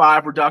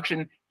 55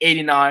 reduction,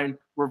 89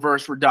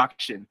 reverse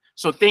reduction.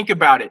 So think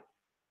about it.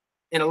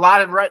 In a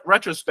lot of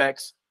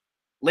retrospects,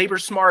 Labor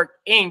Smart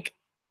Inc.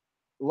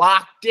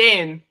 locked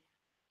in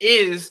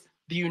is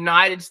the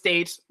United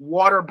States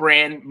water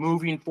brand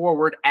moving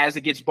forward as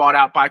it gets bought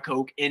out by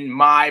Coke, in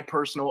my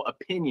personal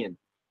opinion.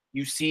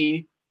 You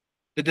see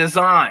the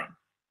design,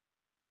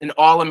 an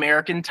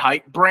all-American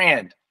type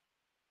brand.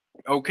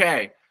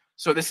 Okay,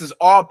 so this is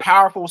all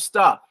powerful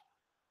stuff.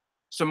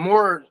 Some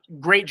more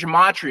great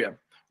gematria.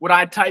 What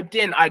I typed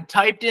in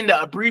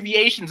the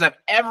abbreviations of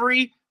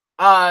every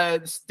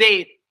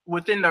state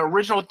within the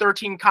original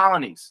 13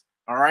 colonies.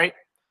 All right,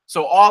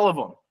 so all of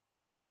them: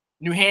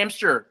 New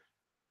Hampshire,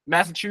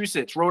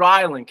 Massachusetts, Rhode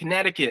Island,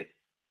 Connecticut,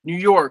 New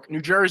York,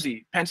 New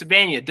Jersey,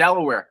 Pennsylvania,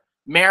 Delaware,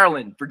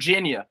 Maryland,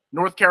 Virginia,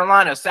 North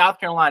Carolina, South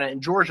Carolina,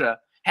 and Georgia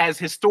has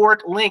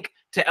historic link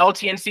to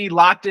LTNC,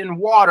 locked in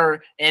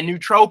water, and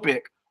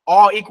nootropic,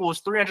 all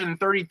equals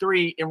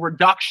 333 in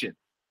reduction.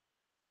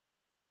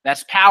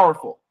 That's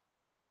powerful.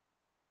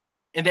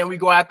 And then we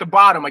go at the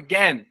bottom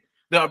again,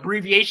 the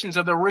abbreviations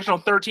of the original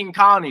 13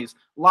 colonies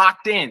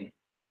locked in.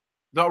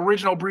 The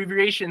original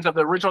abbreviations of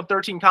the original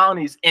 13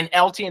 colonies in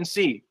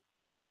LTNC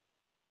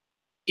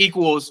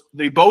equals,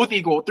 they both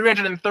equal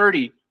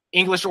 330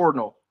 English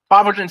ordinal,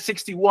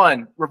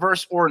 561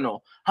 reverse ordinal,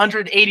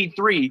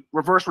 183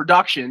 reverse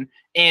reduction,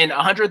 and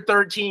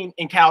 113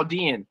 in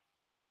Chaldean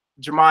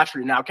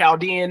gematria. Now,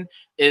 Chaldean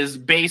is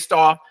based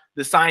off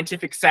the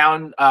scientific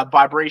sound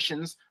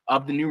vibrations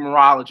of the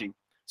numerology.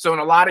 So in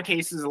a lot of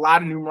cases, a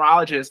lot of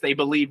numerologists, they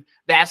believe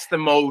that's the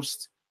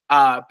most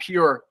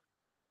pure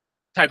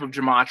type of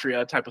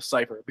gematria, type of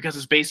cipher, because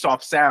it's based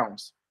off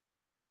sounds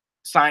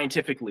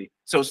scientifically.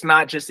 So it's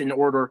not just in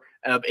order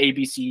of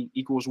ABC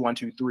equals 1,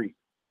 2, 3.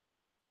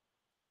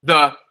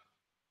 The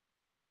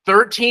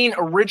 13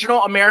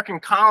 original American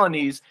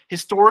colonies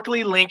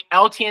historically link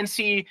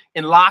LTNC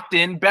in locked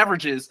in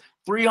beverages,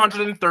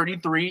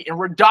 333 in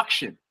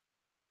reduction.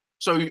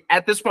 So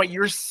at this point,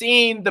 you're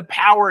seeing the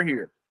power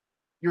here.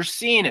 You're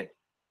seeing it.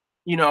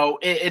 You know,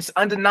 it's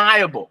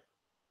undeniable.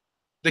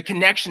 The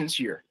connections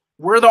here.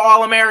 We're the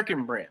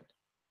all-American brand.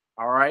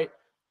 All right.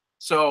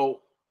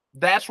 So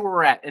that's where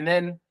we're at. And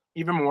then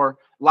even more,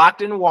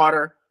 locked in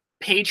water,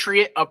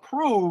 Patriot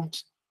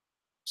approved.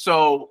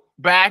 So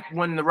back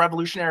when the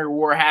Revolutionary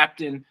War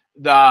happened,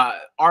 the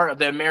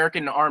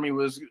American Army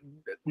was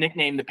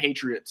nicknamed the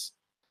Patriots.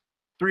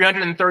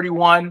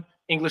 331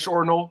 English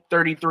ordinal,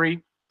 33,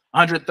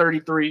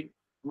 133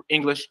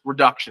 English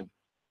reduction.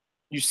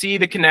 You see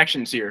the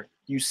connections here.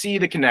 You see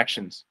the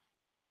connections.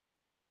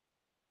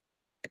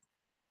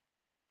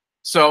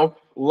 So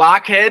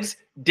LockHeads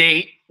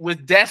date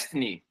with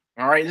destiny.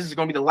 All right, this is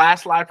going to be the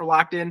last slide for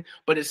locked in,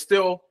 but it's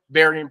still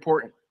very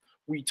important.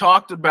 We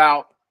talked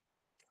about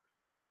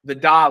the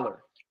dollar.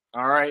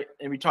 All right,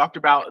 and we talked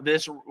about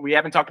this. We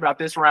haven't talked about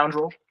this round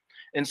rule.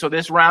 And so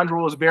this round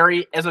rule is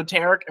very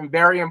esoteric and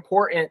very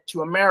important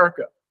to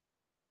America.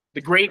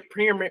 The Great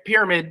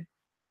Pyramid,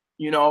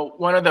 you know,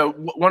 one of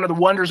the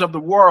wonders of the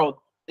world,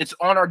 it's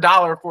on our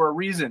dollar for a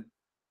reason.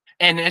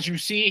 And as you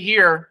see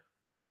here,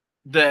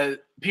 the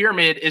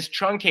pyramid is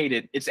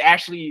truncated. It's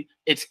actually,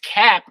 its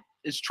cap,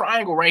 its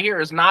triangle right here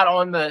is not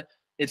on the,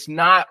 it's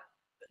not,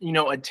 you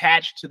know,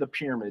 attached to the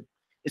pyramid.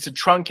 It's a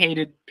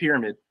truncated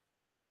pyramid.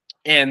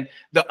 And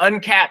the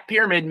uncapped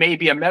pyramid may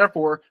be a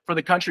metaphor for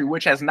the country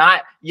which has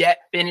not yet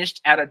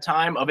finished at a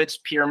time of its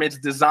pyramid's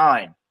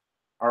design.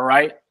 All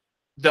right.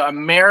 The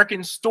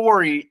American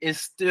story is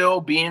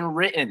still being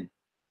written.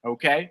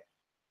 Okay.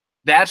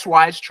 That's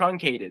why it's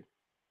truncated.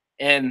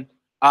 And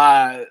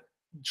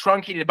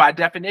truncated by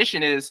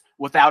definition is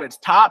without its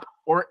top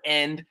or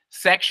end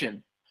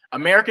section.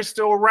 America's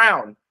still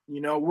around.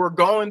 You know, we're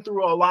going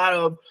through a lot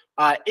of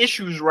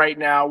issues right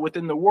now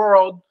within the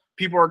world.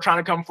 People are trying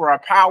to come for our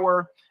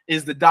power.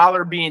 Is the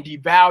dollar being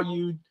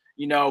devalued?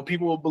 You know,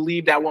 people will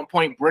believe that at one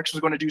point BRICS was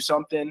going to do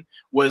something.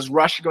 Was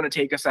Russia going to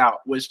take us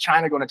out? Was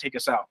China going to take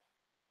us out?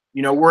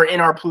 You know, we're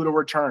in our Pluto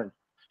return.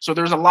 So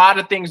there's a lot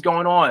of things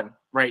going on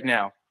right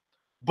now,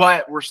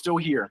 but we're still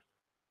here.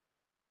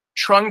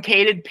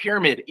 Truncated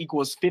pyramid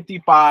equals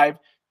 55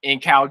 in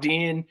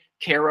Chaldean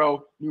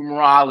Caro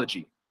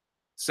numerology.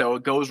 So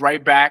it goes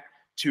right back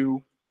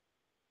to,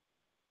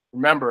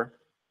 remember,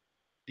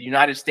 the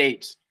United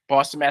States,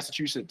 Boston,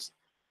 Massachusetts,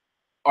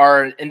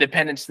 our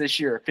independence this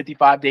year,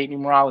 55 date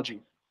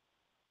numerology.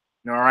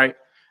 All right.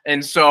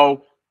 And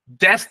so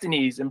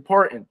destiny is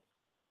important.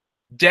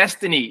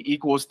 Destiny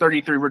equals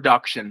 33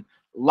 reduction.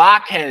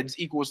 LockHeads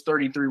equals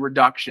 33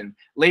 reduction.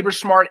 Labor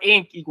Smart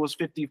Inc. equals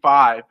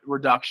 55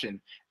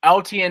 reduction.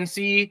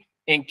 LTNC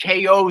and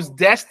KO's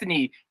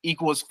Destiny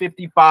equals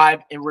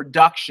 55 in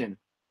reduction.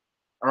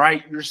 All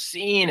right, you're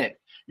seeing it.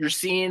 You're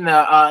seeing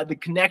the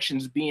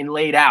connections being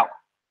laid out.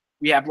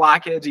 We have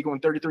LockHeads equaling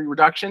 33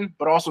 reduction,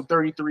 but also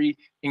 33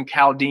 in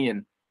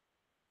Chaldean.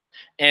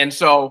 And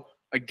so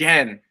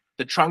again,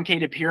 the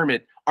truncated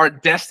pyramid, our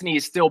destiny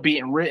is still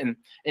being written.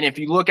 And if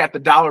you look at the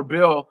dollar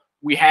bill,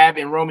 we have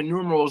in Roman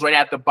numerals right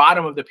at the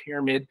bottom of the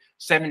pyramid,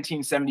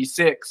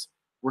 1776.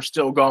 We're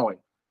still going.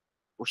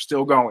 We're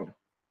still going.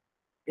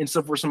 And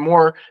so for some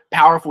more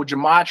powerful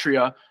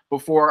gematria,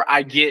 before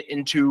I get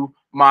into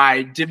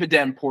my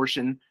dividend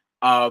portion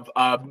of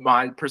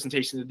my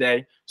presentation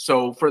today.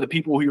 So for the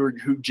people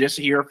who just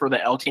here for the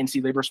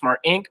LTNC Labor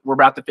Smart Inc., we're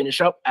about to finish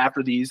up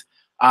after these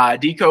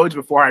decodes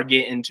before I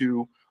get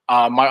into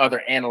my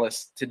other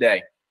analysts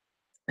today.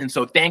 And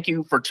so thank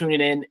you for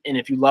tuning in. And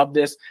if you love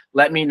this,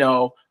 let me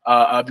know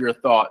of your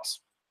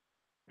thoughts.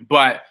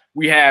 But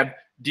we have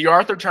D.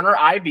 Arthur Turner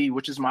IV,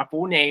 which is my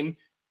full name,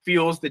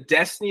 feels the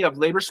destiny of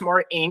Labor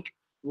Smart Inc.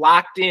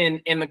 locked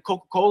in the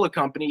Coca-Cola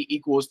company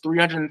equals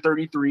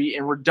 333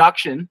 in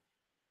reduction.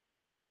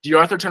 D.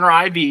 Arthur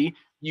Turner IV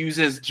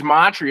uses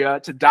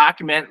gematria to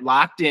document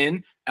locked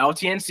in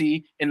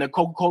LTNC in the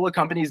Coca-Cola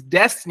company's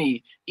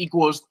destiny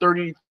equals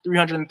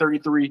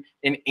 333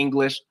 in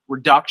English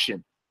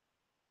reduction.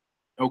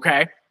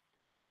 Okay.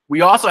 We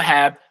also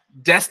have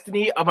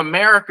Destiny of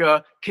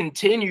America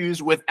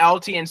continues with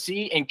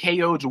LTNC and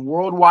KO's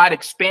worldwide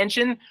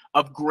expansion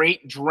of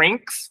great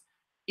drinks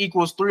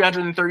equals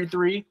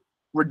 333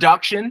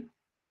 reduction.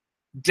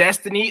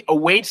 Destiny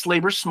awaits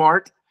Labor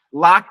Smart,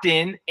 locked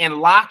in, and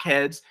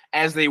LockHeads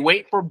as they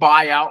wait for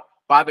buyout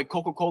by the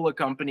Coca-Cola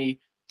company,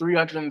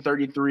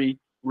 333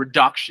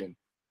 reduction.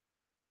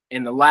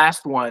 And the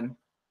last one,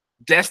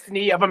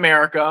 Destiny of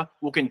America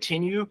will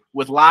continue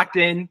with locked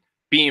in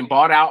being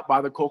bought out by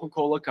the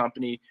Coca-Cola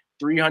company,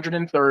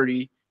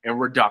 330 in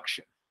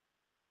reduction.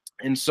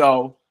 And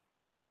so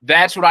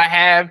that's what I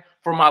have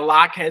for my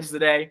LockHeads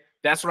today.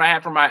 That's what I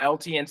have for my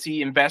LTNC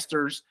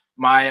investors,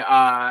 my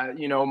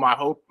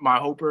my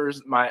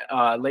hopers,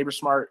 my Labor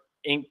Smart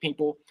Inc.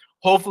 people.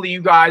 Hopefully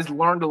you guys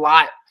learned a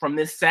lot from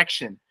this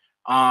section.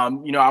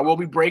 I will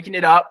be breaking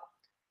it up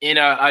in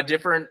a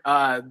different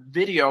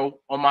video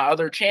on my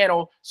other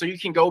channel, so you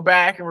can go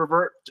back and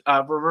revert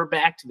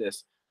back to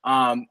this.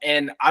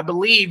 And I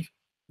believe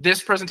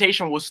this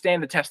presentation will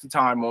stand the test of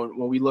time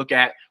when we look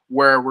at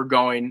where we're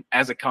going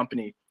as a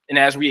company and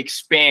as we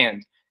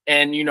expand.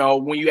 And,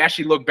 when you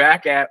actually look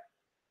back at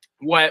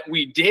what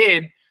we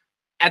did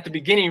at the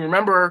beginning,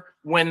 remember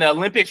when the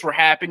Olympics were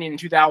happening in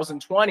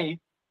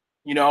 2020,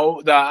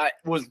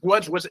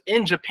 was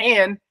in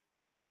Japan,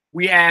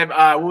 we have,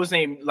 what was his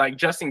name, like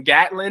Justin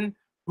Gatlin,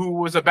 who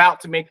was about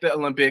to make the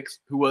Olympics,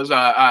 who was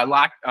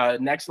a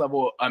next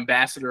level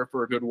ambassador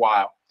for a good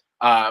while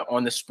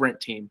on the sprint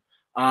team.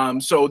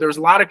 So there's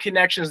a lot of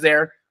connections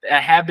there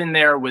that have been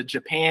there with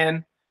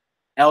Japan,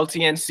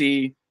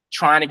 LTNC,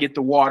 trying to get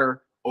the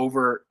water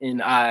over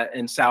in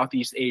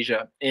Southeast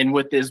Asia. And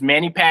with this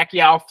Manny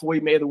Pacquiao,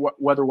 Floyd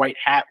Mayweather White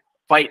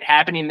fight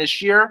happening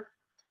this year,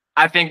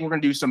 I think we're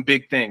going to do some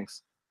big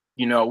things.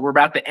 We're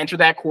about to enter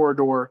that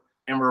corridor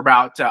and we're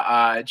about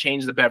to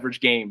change the beverage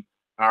game.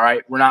 All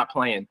right. We're not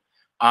playing.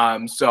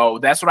 So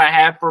that's what I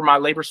have for my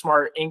Labor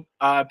Smart Inc.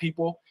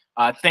 People.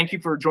 Thank you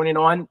for joining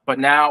on. But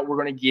now we're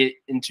going to get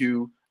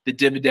into the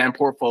dividend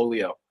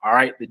portfolio. All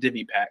right. The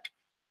Divi Pack.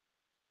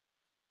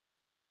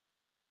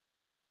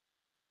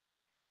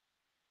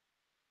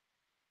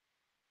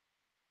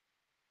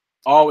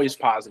 Always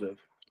positive.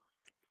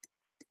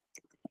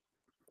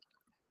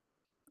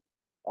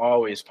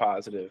 Always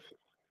positive.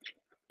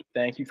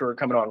 Thank you for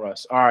coming on,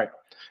 Russ. All right.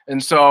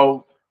 And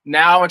so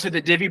now into the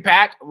Divi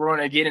Pack, we're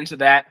going to get into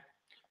that.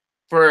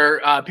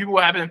 For people who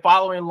have been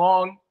following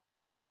along,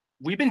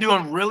 we've been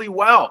doing really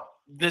well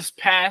this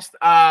past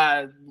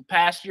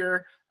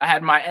year. I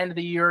had my end of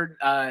the year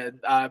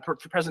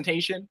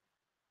presentation.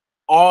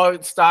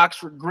 All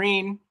stocks were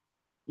green,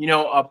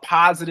 a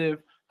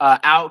positive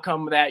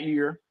outcome of that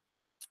year.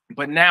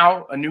 But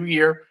now a new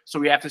year, so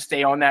we have to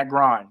stay on that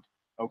grind,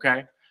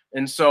 okay?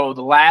 And so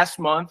the last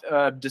month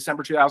of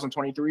December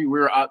 2023, we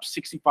were up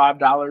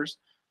 $65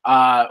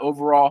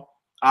 overall.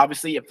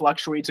 Obviously, it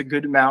fluctuates a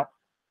good amount.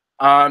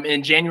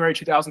 In January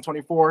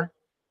 2024,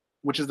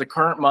 which is the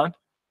current month,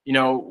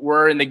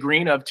 we're in the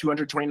green of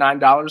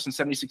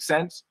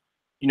 $229.76.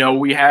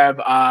 We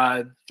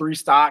have 3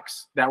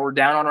 stocks that we're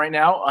down on right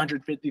now,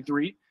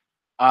 $153.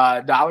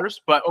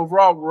 But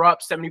overall, we're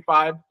up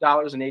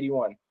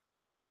 $75.81.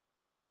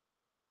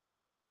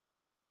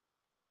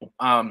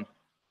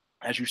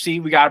 As you see,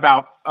 we got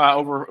about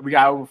over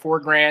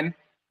 $4,000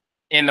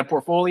 in the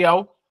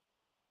portfolio.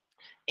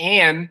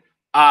 And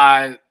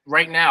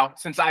right now,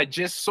 since I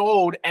just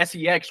sold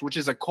SEX, which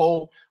is a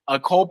coal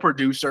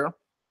producer,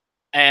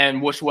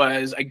 and which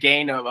was a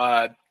gain of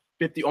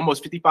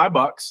almost 55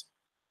 bucks,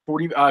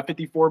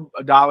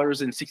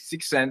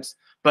 $54.66.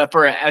 But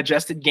for an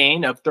adjusted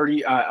gain of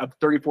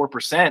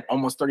 34%,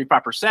 almost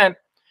 35%,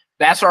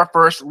 that's our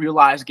first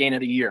realized gain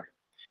of the year.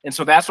 And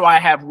so that's why I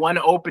have one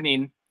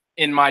opening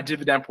in my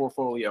dividend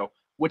portfolio,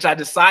 which I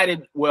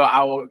decided, well,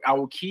 I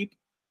will keep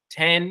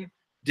 10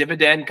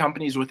 dividend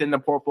companies within the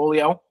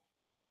portfolio.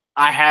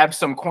 I have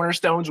some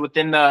cornerstones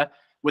within the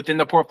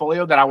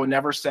portfolio that I would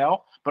never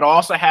sell, but I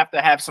also have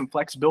to have some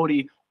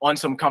flexibility on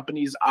some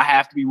companies I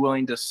have to be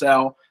willing to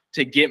sell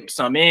to get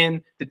some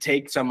in, to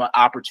take some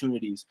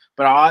opportunities.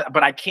 But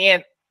I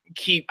can't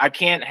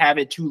have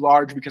it too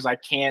large because I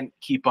can't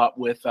keep up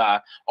with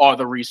all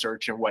the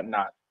research and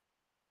whatnot.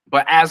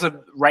 But as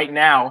of right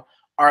now,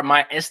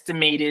 my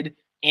estimated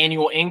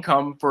annual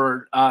income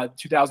for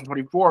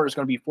 2024 is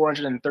going to be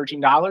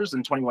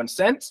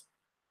 $413.21.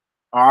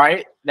 All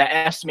right, the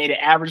estimated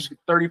average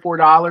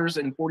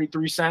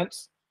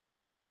 $34.43.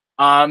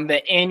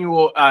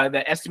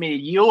 The estimated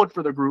yield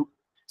for the group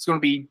is going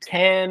to be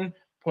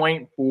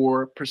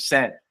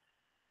 10.4%.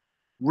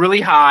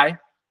 Really high.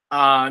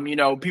 You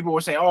know, people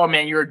will say, "Oh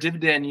man, you're a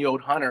dividend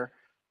yield hunter."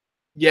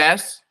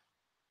 Yes,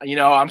 you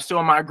know, I'm still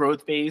in my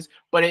growth phase,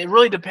 but it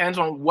really depends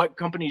on what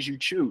companies you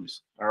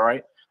choose. All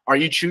right, are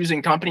you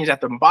choosing companies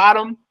at the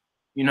bottom,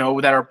 you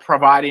know, that are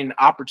providing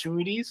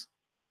opportunities?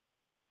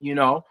 You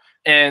know,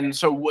 and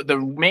so the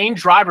main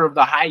driver of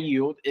the high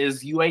yield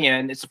is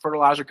UAN. It's a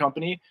fertilizer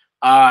company.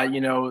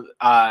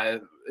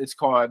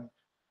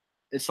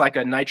 It's like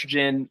a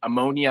nitrogen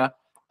ammonia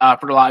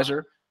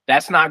fertilizer.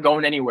 That's not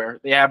going anywhere.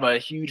 They have a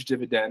huge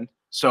dividend.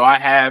 So I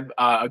have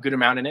a good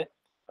amount in it.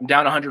 I'm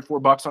down 104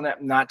 bucks on that.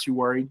 I'm not too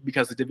worried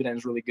because the dividend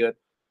is really good.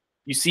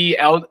 You see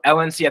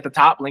LNC at the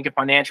top, Lincoln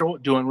Financial,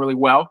 doing really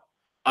well,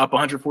 up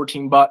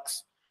 114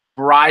 bucks.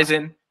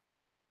 Verizon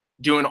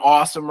doing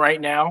awesome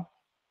right now.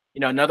 You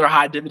know, another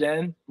high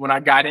dividend when I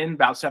got in,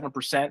 about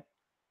 7%.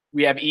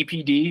 We have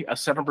EPD, a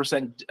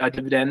 7%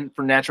 dividend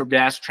for natural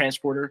gas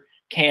transporter.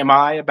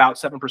 KMI, about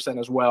 7%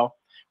 as well.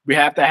 We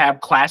have to have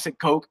Classic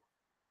Coke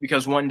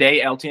because one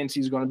day LTNC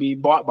is going to be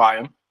bought by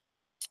them.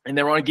 And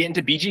then we're going to get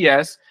into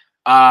BGS,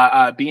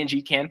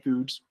 B&G Canned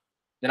Foods.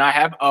 Then I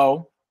have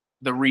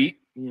the REIT,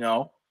 you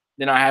know.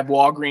 Then I have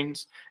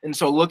Walgreens. And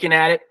so looking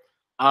at it,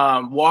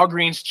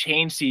 Walgreens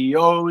changed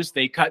CEOs.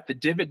 They cut the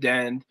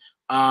dividend.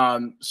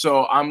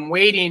 So I'm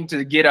waiting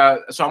to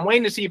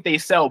see if they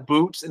sell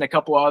Boots and a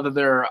couple of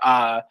their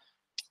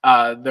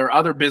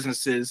other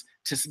businesses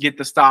to get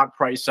the stock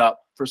price up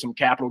for some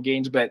capital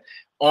gains. But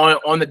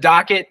on the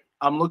docket,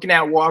 I'm looking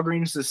at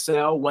Walgreens to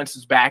sell once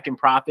it's back in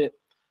profit.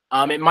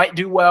 It might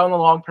do well in the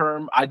long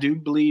term. I do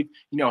believe,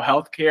 you know,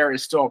 healthcare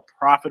is still a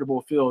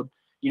profitable field,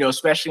 you know,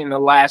 especially in the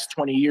last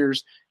 20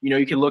 years. You know,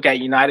 you can look at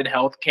United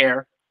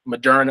Healthcare,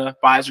 Moderna,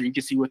 Pfizer, you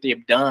can see what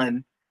they've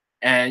done.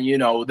 And, you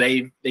know,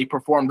 they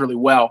performed really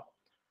well.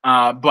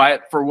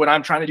 But for what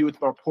I'm trying to do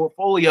with our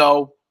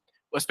portfolio,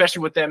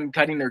 especially with them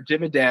cutting their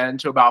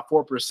dividend to about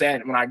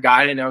 4%, when I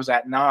got in, I was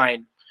at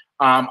 9%.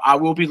 I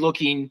will be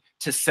looking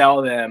to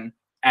sell them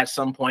at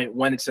some point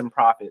when it's in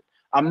profit.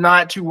 I'm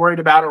not too worried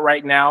about it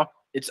right now.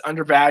 It's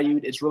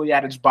undervalued. It's really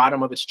at its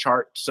bottom of its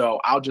chart. So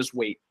I'll just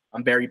wait.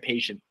 I'm very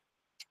patient.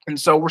 And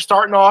so we're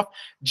starting off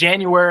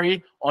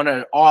January on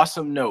an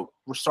awesome note.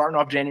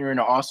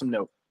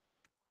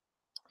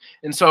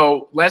 And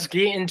so let's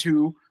get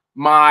into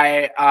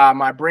my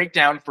my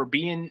breakdown for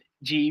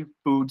B&G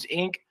Foods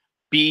Inc.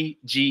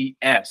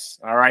 BGS.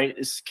 All right,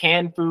 it's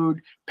canned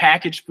food,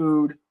 packaged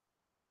food,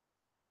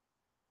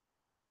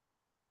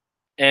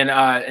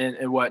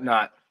 and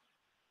whatnot.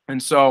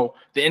 And so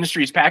the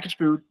industry is packaged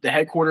food. The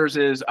headquarters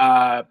is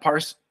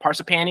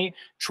Parsippany,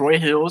 Troy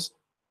Hills,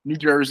 New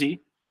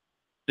Jersey.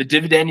 The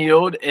dividend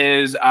yield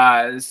is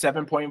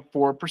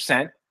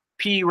 7.4%.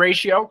 P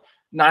ratio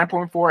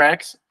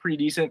 9.4x, pretty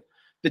decent.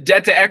 The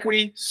debt to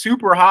equity,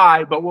 super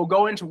high, but we'll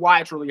go into why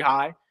it's really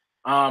high.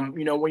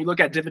 You know, when you look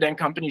at dividend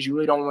companies, you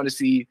really don't want to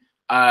see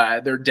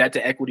their debt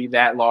to equity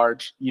that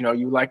large. You know,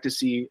 you like to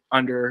see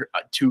under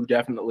 2,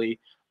 definitely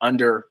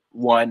under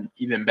 1,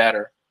 even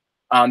better.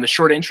 The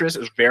short interest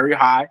is very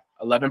high,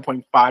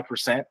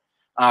 11.5%,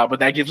 but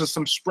that gives us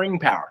some spring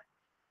power.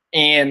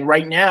 And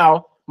right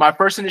now, my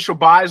first initial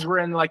buys were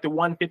in like the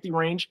 150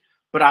 range,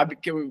 but I've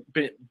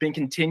been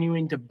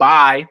continuing to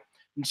buy.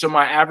 And so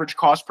my average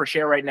cost per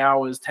share right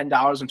now is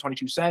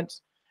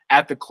 $10.22.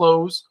 At the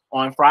close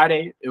on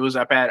Friday, it was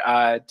up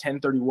at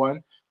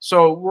 10.31.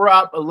 So we're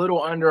up a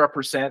little under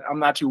 1%. I'm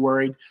not too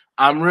worried.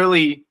 I'm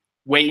really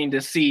waiting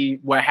to see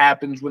what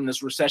happens when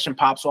this recession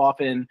pops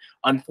off. And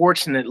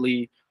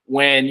unfortunately,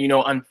 when, you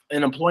know,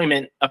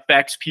 unemployment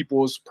affects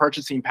people's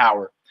purchasing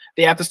power,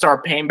 they have to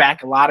start paying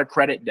back a lot of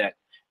credit debt.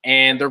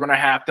 And they're going to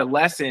have to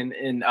lessen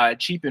and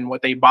cheapen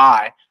what they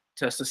buy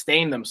to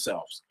sustain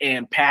themselves.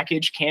 And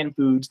packaged canned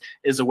foods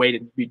is a way to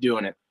be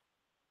doing it.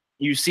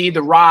 You see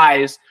the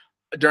rise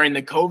during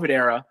the COVID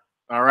era.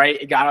 All right,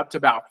 it got up to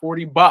about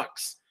 40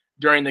 bucks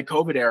during the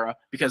COVID era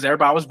because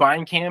everybody was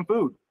buying canned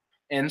food.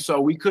 And so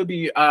we could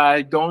be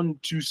going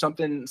to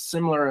something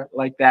similar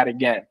like that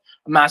again.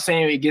 I'm not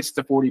saying it gets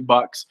to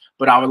 $40,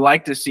 but I would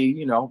like to see,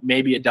 you know,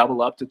 maybe a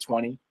double up to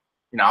 20. You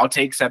know, I'll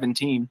take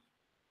 17.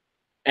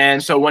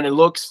 And so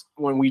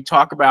when we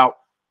talk about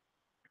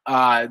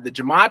the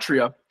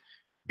Gematria,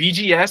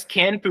 BGS,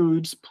 canned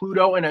foods,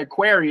 Pluto, and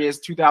Aquarius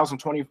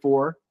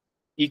 2024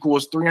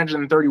 equals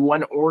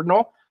 331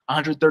 ordinal,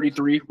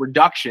 133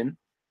 reduction.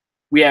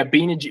 We have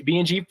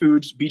B&G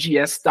Foods,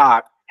 BGS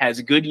stock, has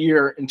a good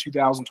year in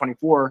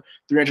 2024,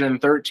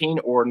 313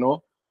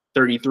 ordinal,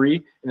 33,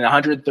 and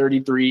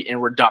 133 in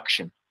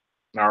reduction.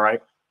 All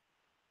right.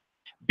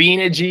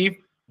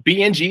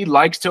 B&G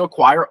likes to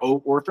acquire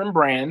orphan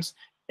brands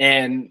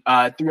and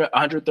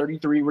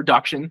 133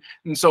 reduction.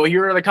 And so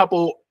here are the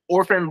couple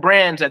orphan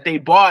brands that they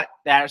bought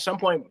that at some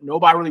point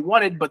nobody really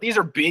wanted, but these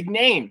are big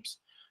names.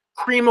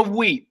 Cream of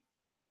Wheat,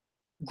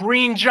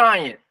 Green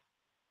Giant,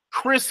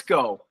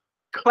 Crisco,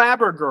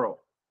 Clabber Girl.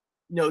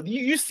 You know,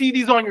 you see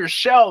these on your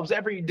shelves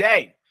every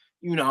day.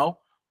 You know,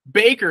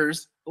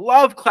 bakers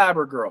love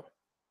Clabber Girl.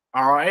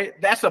 All right.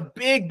 That's a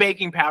big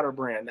baking powder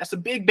brand. That's a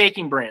big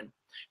baking brand.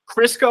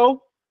 Crisco,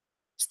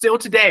 still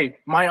today,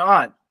 my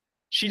aunt,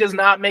 she does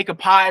not make a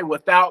pie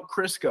without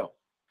Crisco.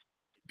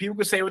 People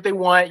can say what they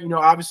want, you know,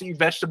 obviously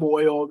vegetable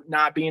oil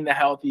not being the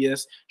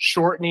healthiest,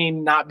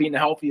 shortening not being the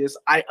healthiest.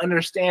 I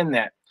understand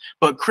that.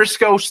 But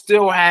Crisco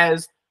still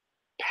has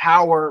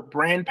power,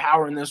 brand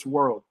power in this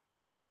world.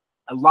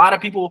 A lot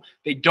of people,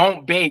 they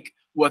don't bake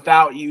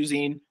without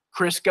using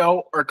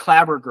Crisco or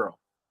Clabber Girl,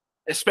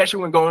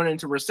 especially when going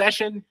into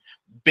recession.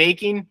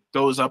 Baking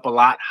goes up a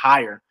lot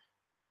higher.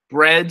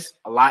 Bread's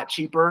a lot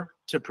cheaper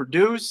to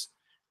produce.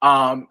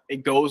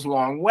 It goes a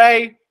long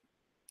way.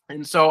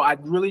 And so I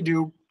really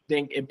do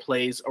think it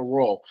plays a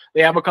role.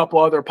 They have a couple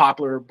other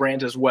popular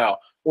brands as well.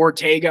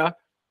 Ortega,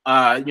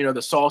 you know, the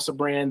salsa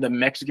brand, the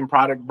Mexican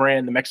product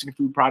brand, the Mexican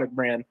food product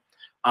brand.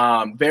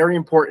 Very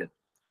important.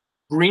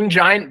 Green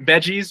Giant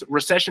veggies,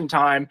 recession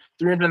time,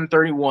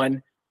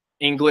 331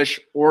 English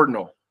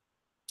ordinal.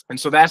 And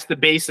so that's the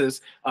basis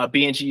of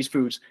B&G's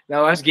Foods.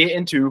 Now let's get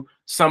into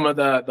some of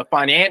the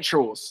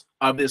financials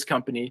of this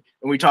company.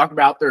 And we talk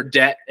about their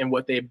debt and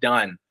what they've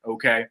done,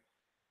 okay?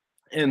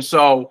 And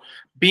so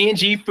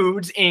B&G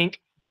Foods, Inc.,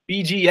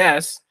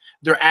 BGS,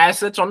 their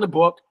assets on the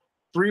book,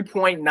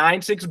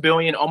 $3.96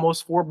 billion,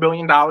 almost $4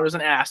 billion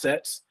in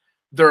assets.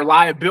 Their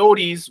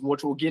liabilities,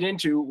 which we'll get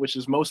into, which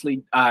is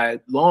mostly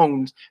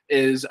loans,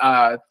 is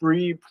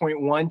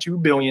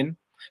 $3.12 billion.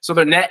 So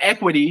their net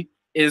equity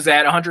is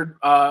at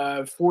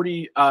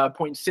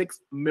 $140.6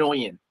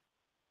 million.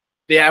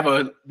 They have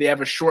a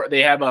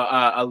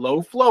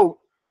low float,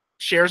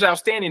 shares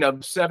outstanding of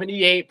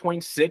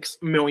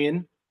 78.6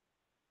 million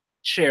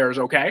shares.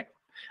 Okay,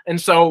 and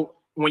so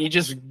when you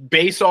just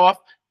base off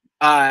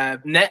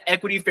net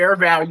equity fair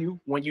value,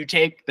 when you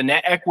take the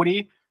net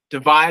equity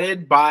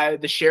divided by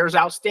the shares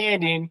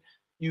outstanding,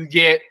 you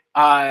get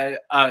a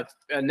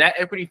net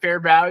equity fair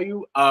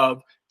value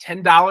of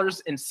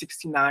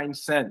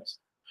 $10.69.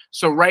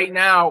 So right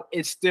now,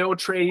 it's still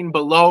trading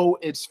below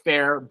its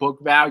fair book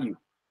value.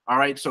 All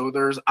right, so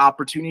there's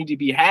opportunity to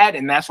be had,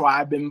 and that's why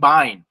I've been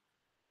buying.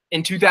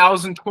 In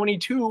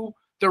 2022,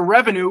 the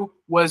revenue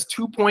was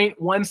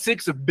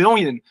 $2.16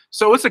 billion.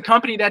 So it's a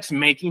company that's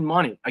making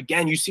money.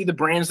 Again, you see the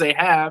brands they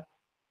have.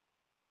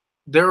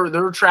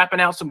 They're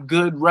trapping out some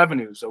good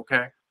revenues,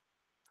 okay?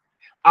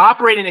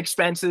 Operating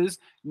expenses,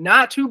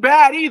 not too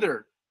bad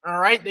either. All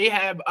right, they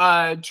have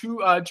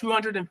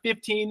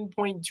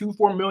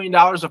 $215.24 million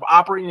of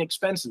operating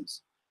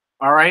expenses.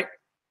 All right,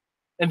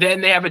 and then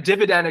they have a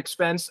dividend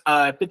expense,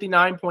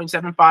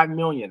 $59.75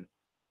 million.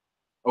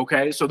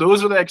 Okay, so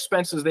those are the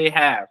expenses they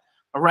have,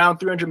 around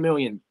 $300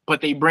 million, but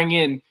they bring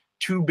in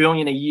 $2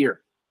 billion a year.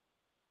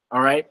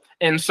 All right,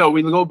 and so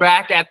we go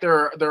back at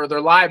their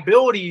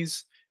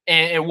liabilities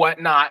and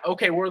whatnot.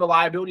 Okay, where do the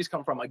liabilities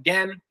come from?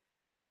 Again,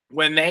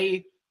 when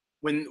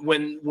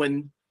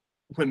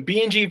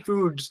B&G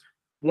Foods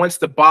wants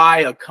to buy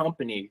a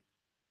company,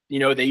 you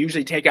know, they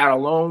usually take out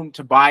a loan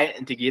to buy it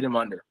and to get them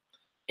under.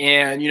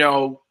 And, you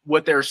know,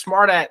 what they're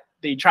smart at,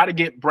 they try to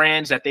get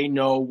brands that they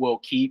know will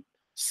keep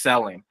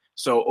selling.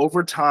 So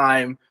over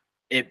time,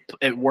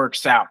 it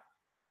works out.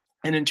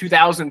 And in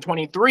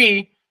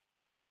 2023,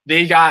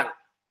 they got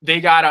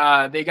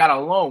a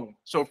loan.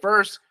 So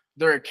first,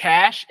 their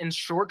cash and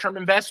short-term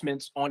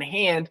investments on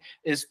hand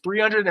is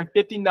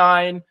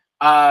 $359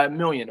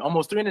 million,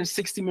 almost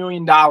 $360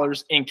 million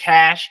in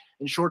cash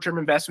and short-term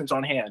investments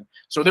on hand.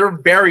 So they're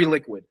very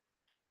liquid.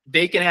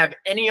 They can have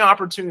any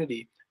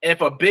opportunity.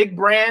 If a big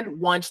brand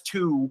wants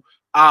to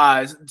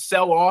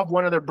sell off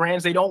one of their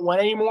brands they don't want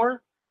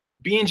anymore,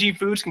 B&G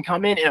Foods can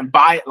come in and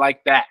buy it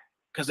like that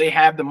because they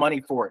have the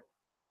money for it.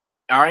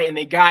 All right, and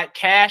they got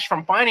cash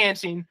from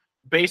financing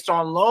based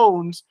on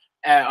loans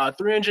at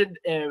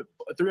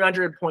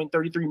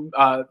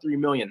 300.33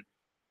 million.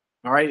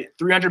 All right,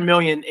 300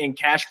 million in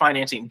cash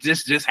financing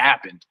just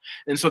happened.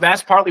 And so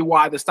that's partly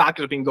why the stock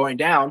has been going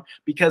down,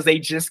 because they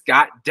just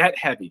got debt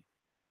heavy.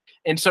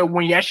 And so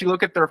when you actually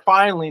look at their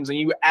filings and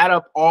you add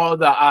up all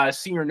the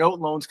senior note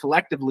loans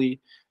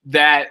collectively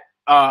that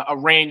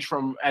range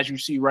from, as you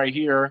see right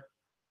here,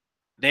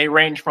 They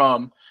range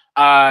from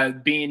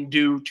being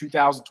due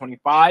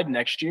 2025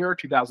 next year,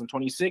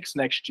 2026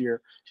 next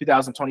year,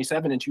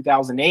 2027, and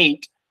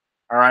 2008.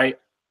 All right.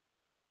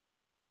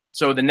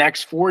 So the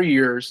next 4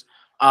 years,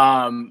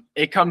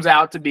 it comes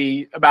out to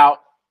be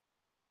about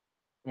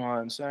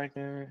 1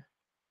 second.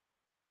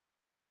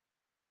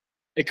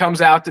 It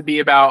comes out to be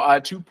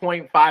about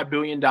 $2.5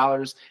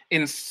 billion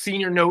in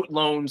senior note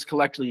loans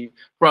collectively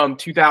from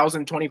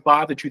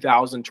 2025 to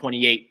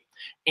 2028.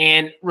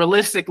 And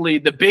realistically,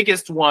 the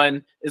biggest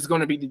one is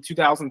going to be the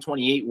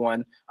 2028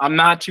 one. I'm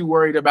not too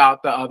worried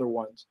about the other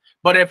ones.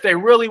 But if they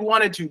really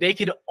wanted to, they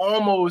could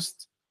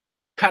almost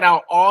cut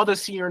out all the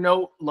senior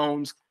note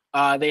loans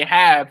they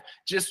have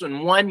just in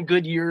 1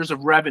 good years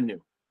of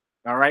revenue.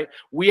 All right.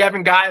 We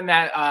haven't gotten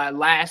that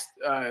last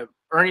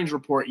earnings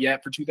report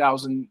yet for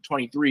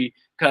 2023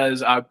 because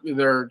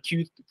their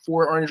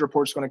Q4 earnings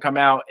report is going to come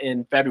out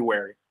in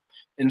February.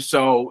 And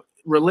so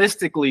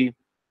realistically,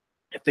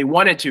 if they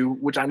wanted to,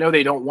 which I know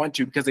they don't want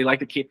to because they like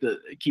to keep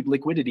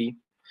liquidity,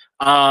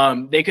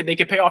 they could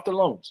pay off their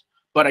loans.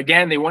 But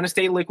again, they want to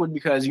stay liquid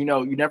because you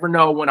never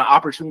know when an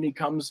opportunity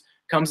comes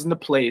into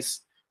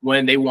place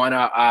when they want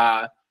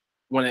to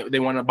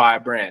buy a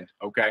brand.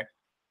 Okay.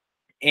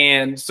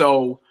 And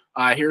so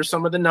here's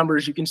some of the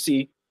numbers you can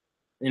see.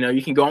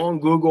 You can go on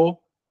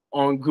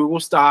Google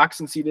stocks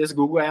and see this,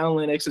 Google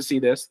Analytics to see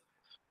this.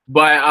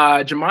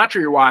 But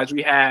Gematria wise,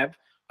 we have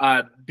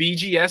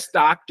BGS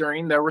stock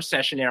during the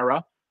recession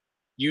era.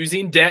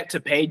 Using debt to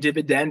pay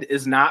dividend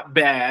is not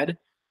bad.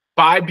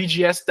 Buy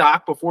BGS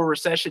stock before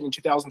recession in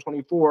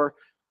 2024.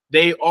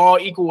 They all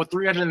equal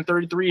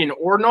 333 in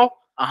ordinal,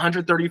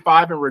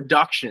 135 in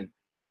reduction.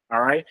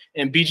 All right.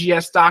 And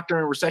BGS stock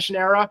during recession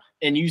era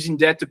and using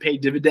debt to pay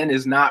dividend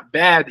is not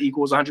bad,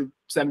 equals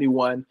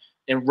 171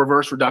 in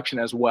reverse reduction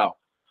as well.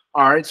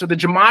 All right. So the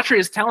Gematria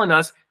is telling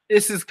us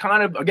this is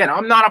kind of, again,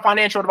 I'm not a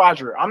financial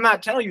advisor. I'm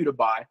not telling you to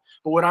buy.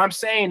 But what I'm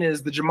saying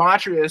is the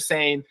Gematria is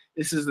saying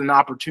this is an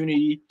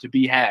opportunity to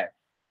be had.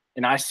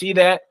 And I see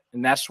that,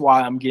 and that's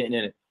why I'm getting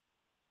in it.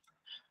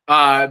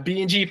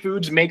 B&G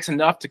Foods makes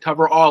enough to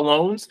cover all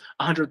loans,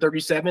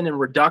 137 in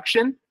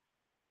reduction,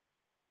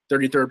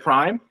 33rd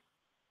prime.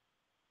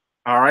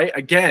 All right,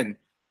 again,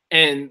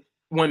 and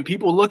when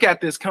people look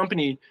at this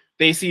company,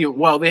 they see,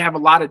 well, they have a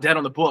lot of debt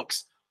on the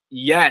books.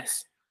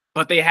 Yes,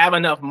 but they have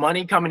enough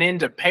money coming in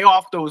to pay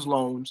off those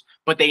loans,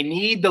 but they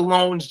need the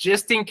loans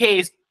just in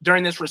case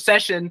during this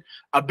recession,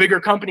 a bigger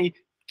company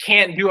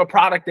can't do a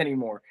product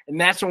anymore. And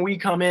that's when we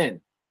come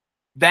in.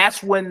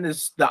 That's when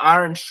the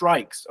iron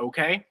strikes,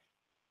 okay?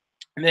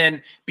 And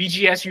then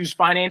BGS used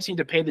financing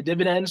to pay the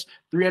dividends,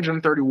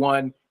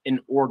 331 in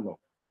ordinal.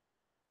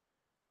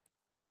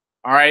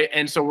 All right,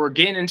 and so we're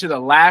getting into the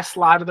last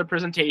slide of the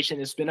presentation.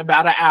 It's been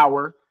about an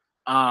hour.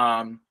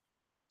 And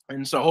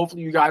so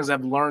hopefully you guys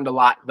have learned a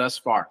lot thus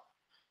far.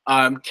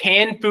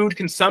 Canned food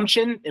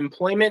consumption,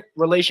 employment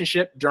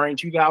relationship during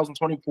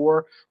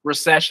 2024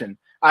 recession.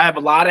 I have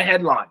a lot of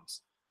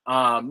headlines.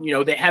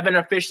 They haven't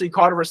officially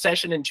called a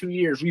recession in 2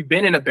 years. We've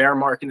been in a bear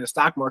market in the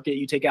stock market.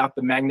 You take out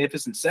the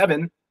Magnificent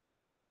Seven.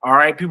 All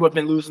right, people have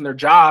been losing their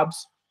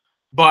jobs.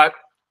 But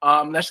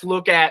let's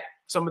look at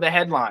some of the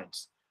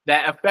headlines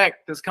that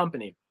affect this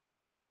company.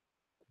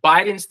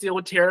 Biden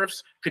steel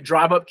tariffs could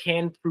drive up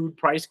canned food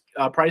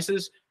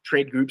prices,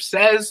 trade group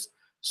says.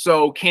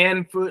 So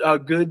canned food,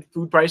 good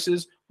food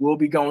prices will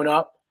be going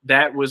up.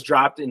 That was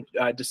dropped in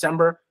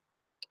December.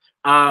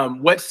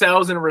 What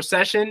sells in a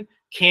recession?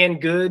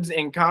 Canned goods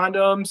and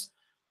condoms.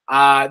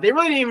 They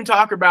really didn't even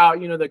talk about,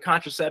 the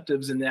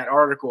contraceptives in that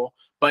article,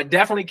 but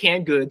definitely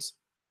canned goods.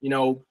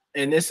 And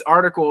this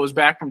article is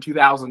back from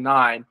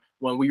 2009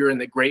 when we were in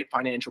the great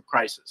financial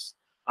crisis.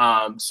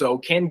 So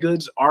canned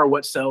goods are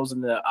what sells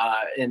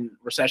in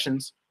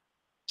recessions.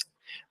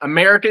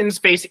 Americans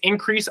face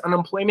increased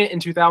unemployment in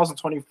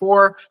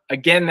 2024.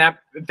 Again, that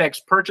affects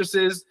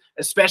purchases,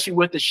 especially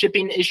with the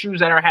shipping issues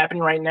that are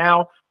happening right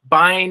now.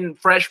 Buying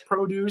fresh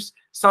produce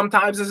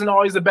sometimes isn't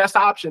always the best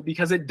option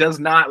because it does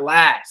not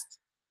last.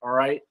 All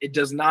right, it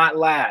does not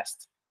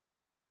last.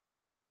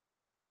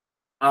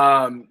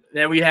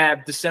 Then we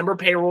have December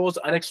payrolls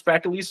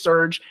unexpectedly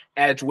surge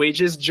as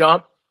wages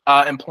jump.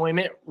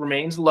 Employment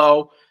remains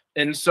low,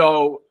 and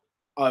so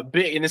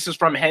and this is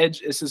from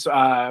Hedge. This is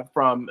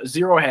from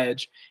Zero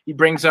Hedge. He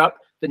brings up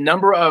the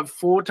number of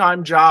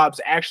full-time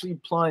jobs actually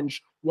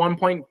plunged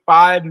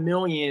 1.5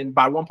 million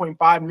by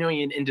 1.5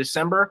 million in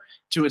December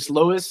to its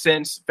lowest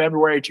since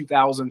February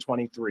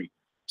 2023.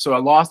 So I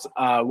lost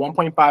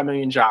 1.5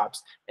 million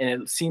jobs,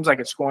 and it seems like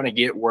it's going to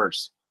get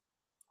worse.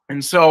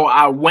 And so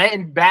I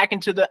went back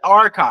into the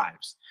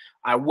archives.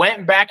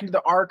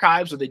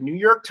 of the New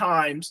York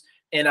Times,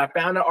 and I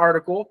found an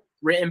article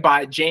written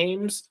by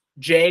James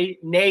J.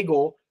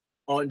 Nagel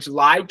on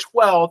July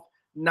 12th,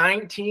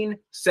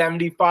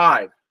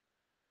 1975.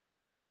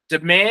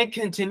 Demand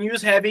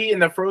continues heavy in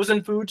the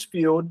frozen foods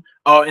field.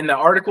 And the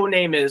article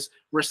name is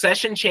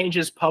Recession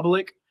Changes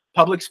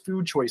Public's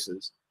Food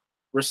Choices.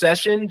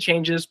 Recession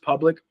changes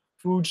public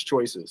food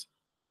choices.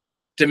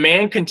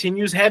 Demand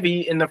continues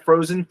heavy in the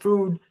frozen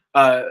food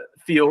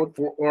field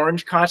for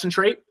orange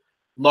concentrate,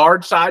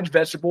 Large-sized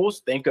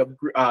vegetables, think of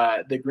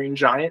the Green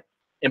Giant,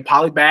 in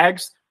poly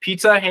bags,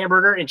 pizza,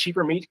 hamburger, and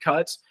cheaper meat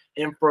cuts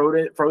in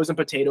frozen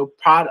potato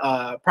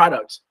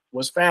products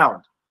was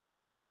found.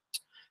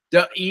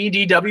 The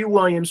E.D.W.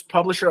 Williams,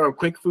 publisher of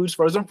Quick Foods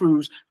Frozen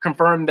Foods,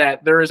 confirmed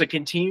that there is a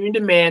continuing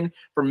demand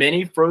for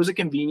many frozen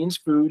convenience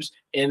foods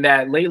and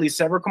that lately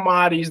several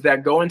commodities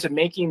that go into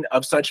making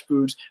of such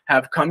foods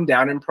have come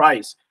down in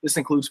price. This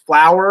includes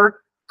flour,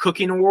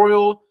 cooking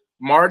oil,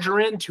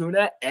 margarine,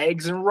 tuna,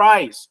 eggs, and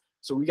rice.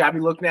 So we got to be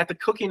looking at the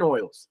cooking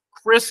oils,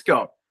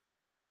 Crisco.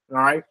 All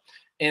right.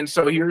 And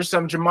so here's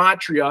some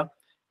gematria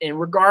in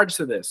regards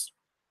to this.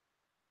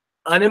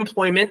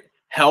 Unemployment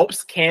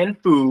helps canned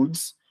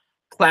foods.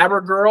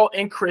 Clabber Girl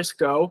and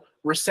Crisco,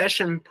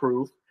 recession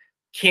proof.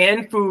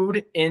 Canned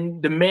food in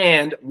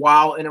demand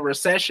while in a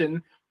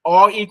recession,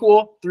 all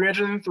equal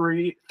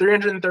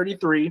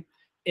 333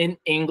 in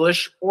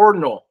English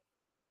ordinal.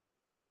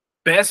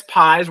 Best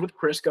pies with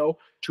Crisco,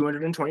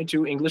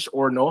 222 English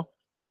ordinal.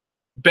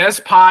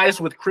 Best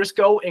pies with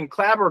Crisco and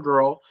Clabber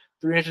Girl,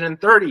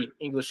 330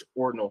 English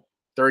ordinal,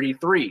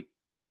 33.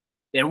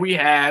 Then we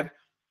have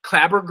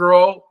Clabber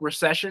Girl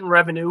recession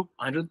revenue,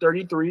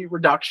 133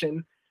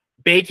 reduction.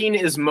 Baking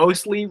is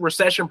mostly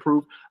recession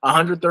proof,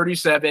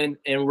 137,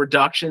 and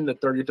reduction, the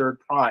 33rd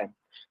prime.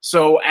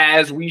 So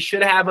as we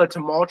should have a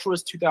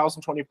tumultuous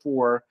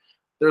 2024,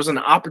 there's an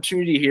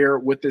opportunity here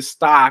with this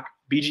stock,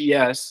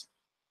 BGS,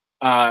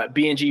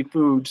 B&G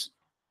Foods,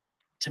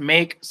 to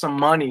make some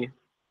money.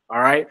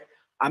 All right.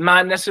 I'm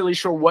not necessarily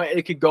sure what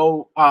it could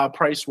go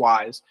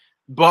price-wise,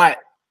 but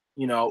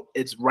you know,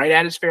 it's right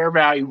at its fair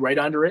value, right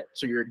under it.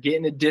 So you're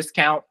getting a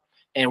discount,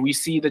 and we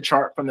see the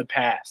chart from the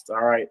past.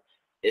 All right.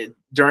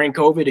 During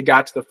COVID, it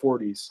got to the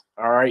 40s.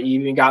 All right.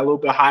 Even got a little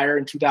bit higher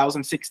in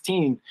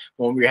 2016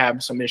 when we were having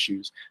some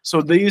issues.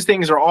 So these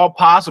things are all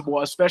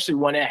possible, especially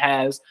when it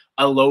has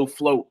a low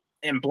float.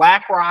 And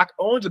BlackRock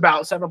owns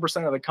about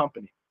 7% of the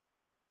company.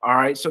 All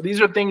right. So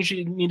these are things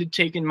you need to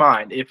take in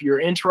mind. If you're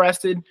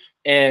interested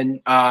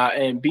in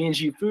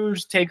B&G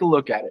Foods, take a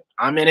look at it.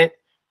 I'm in it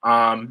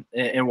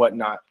and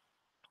whatnot.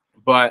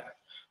 But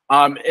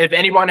if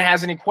anyone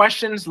has any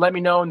questions, let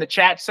me know in the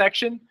chat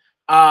section.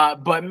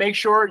 But make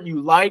sure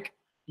you like,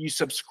 you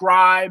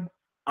subscribe,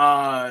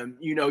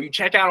 you know, you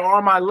check out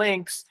all my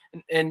links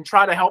and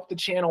try to help the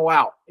channel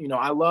out. You know,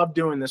 I love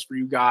doing this for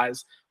you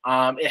guys.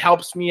 It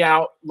helps me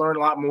out, learn a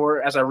lot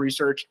more as I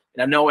research,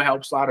 and I know it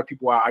helps a lot of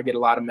people out. I get a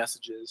lot of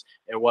messages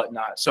and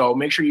whatnot. So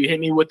make sure you hit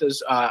me with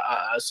this a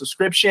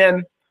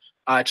subscription.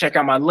 Check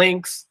out my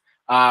links,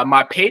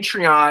 my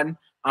Patreon.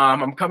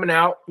 I'm coming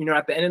out, you know,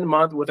 at the end of the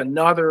month with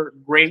another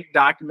great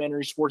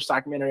documentary, sports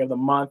documentary of the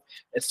month.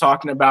 It's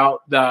talking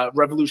about the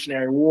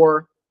Revolutionary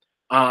War,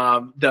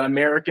 the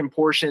American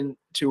portion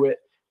to it.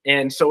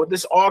 And so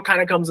this all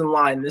kind of comes in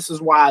line. This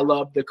is why I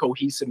love the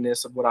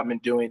cohesiveness of what I've been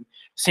doing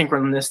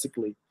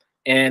synchronistically.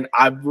 And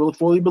I really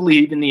fully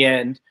believe in the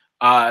end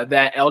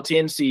that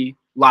LTNC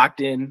locked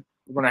in,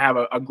 we're going to have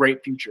a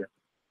great future.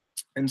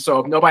 And so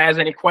if nobody has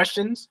any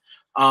questions,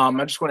 I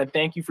just want to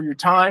thank you for your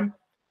time.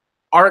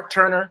 Art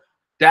Turner,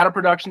 D.A.T.A.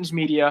 Productions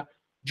Media,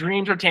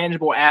 dreams are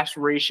tangible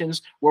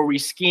aspirations where we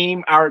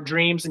scheme our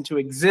dreams into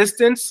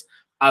existence.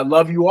 I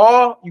love you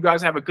all. You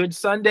guys have a good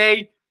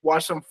Sunday.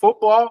 Watch some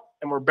football,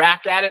 and we're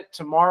back at it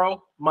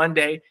tomorrow,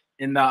 Monday,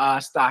 in the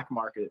stock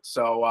market.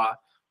 So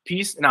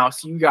peace, and I'll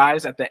see you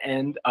guys at the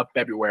end of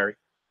February.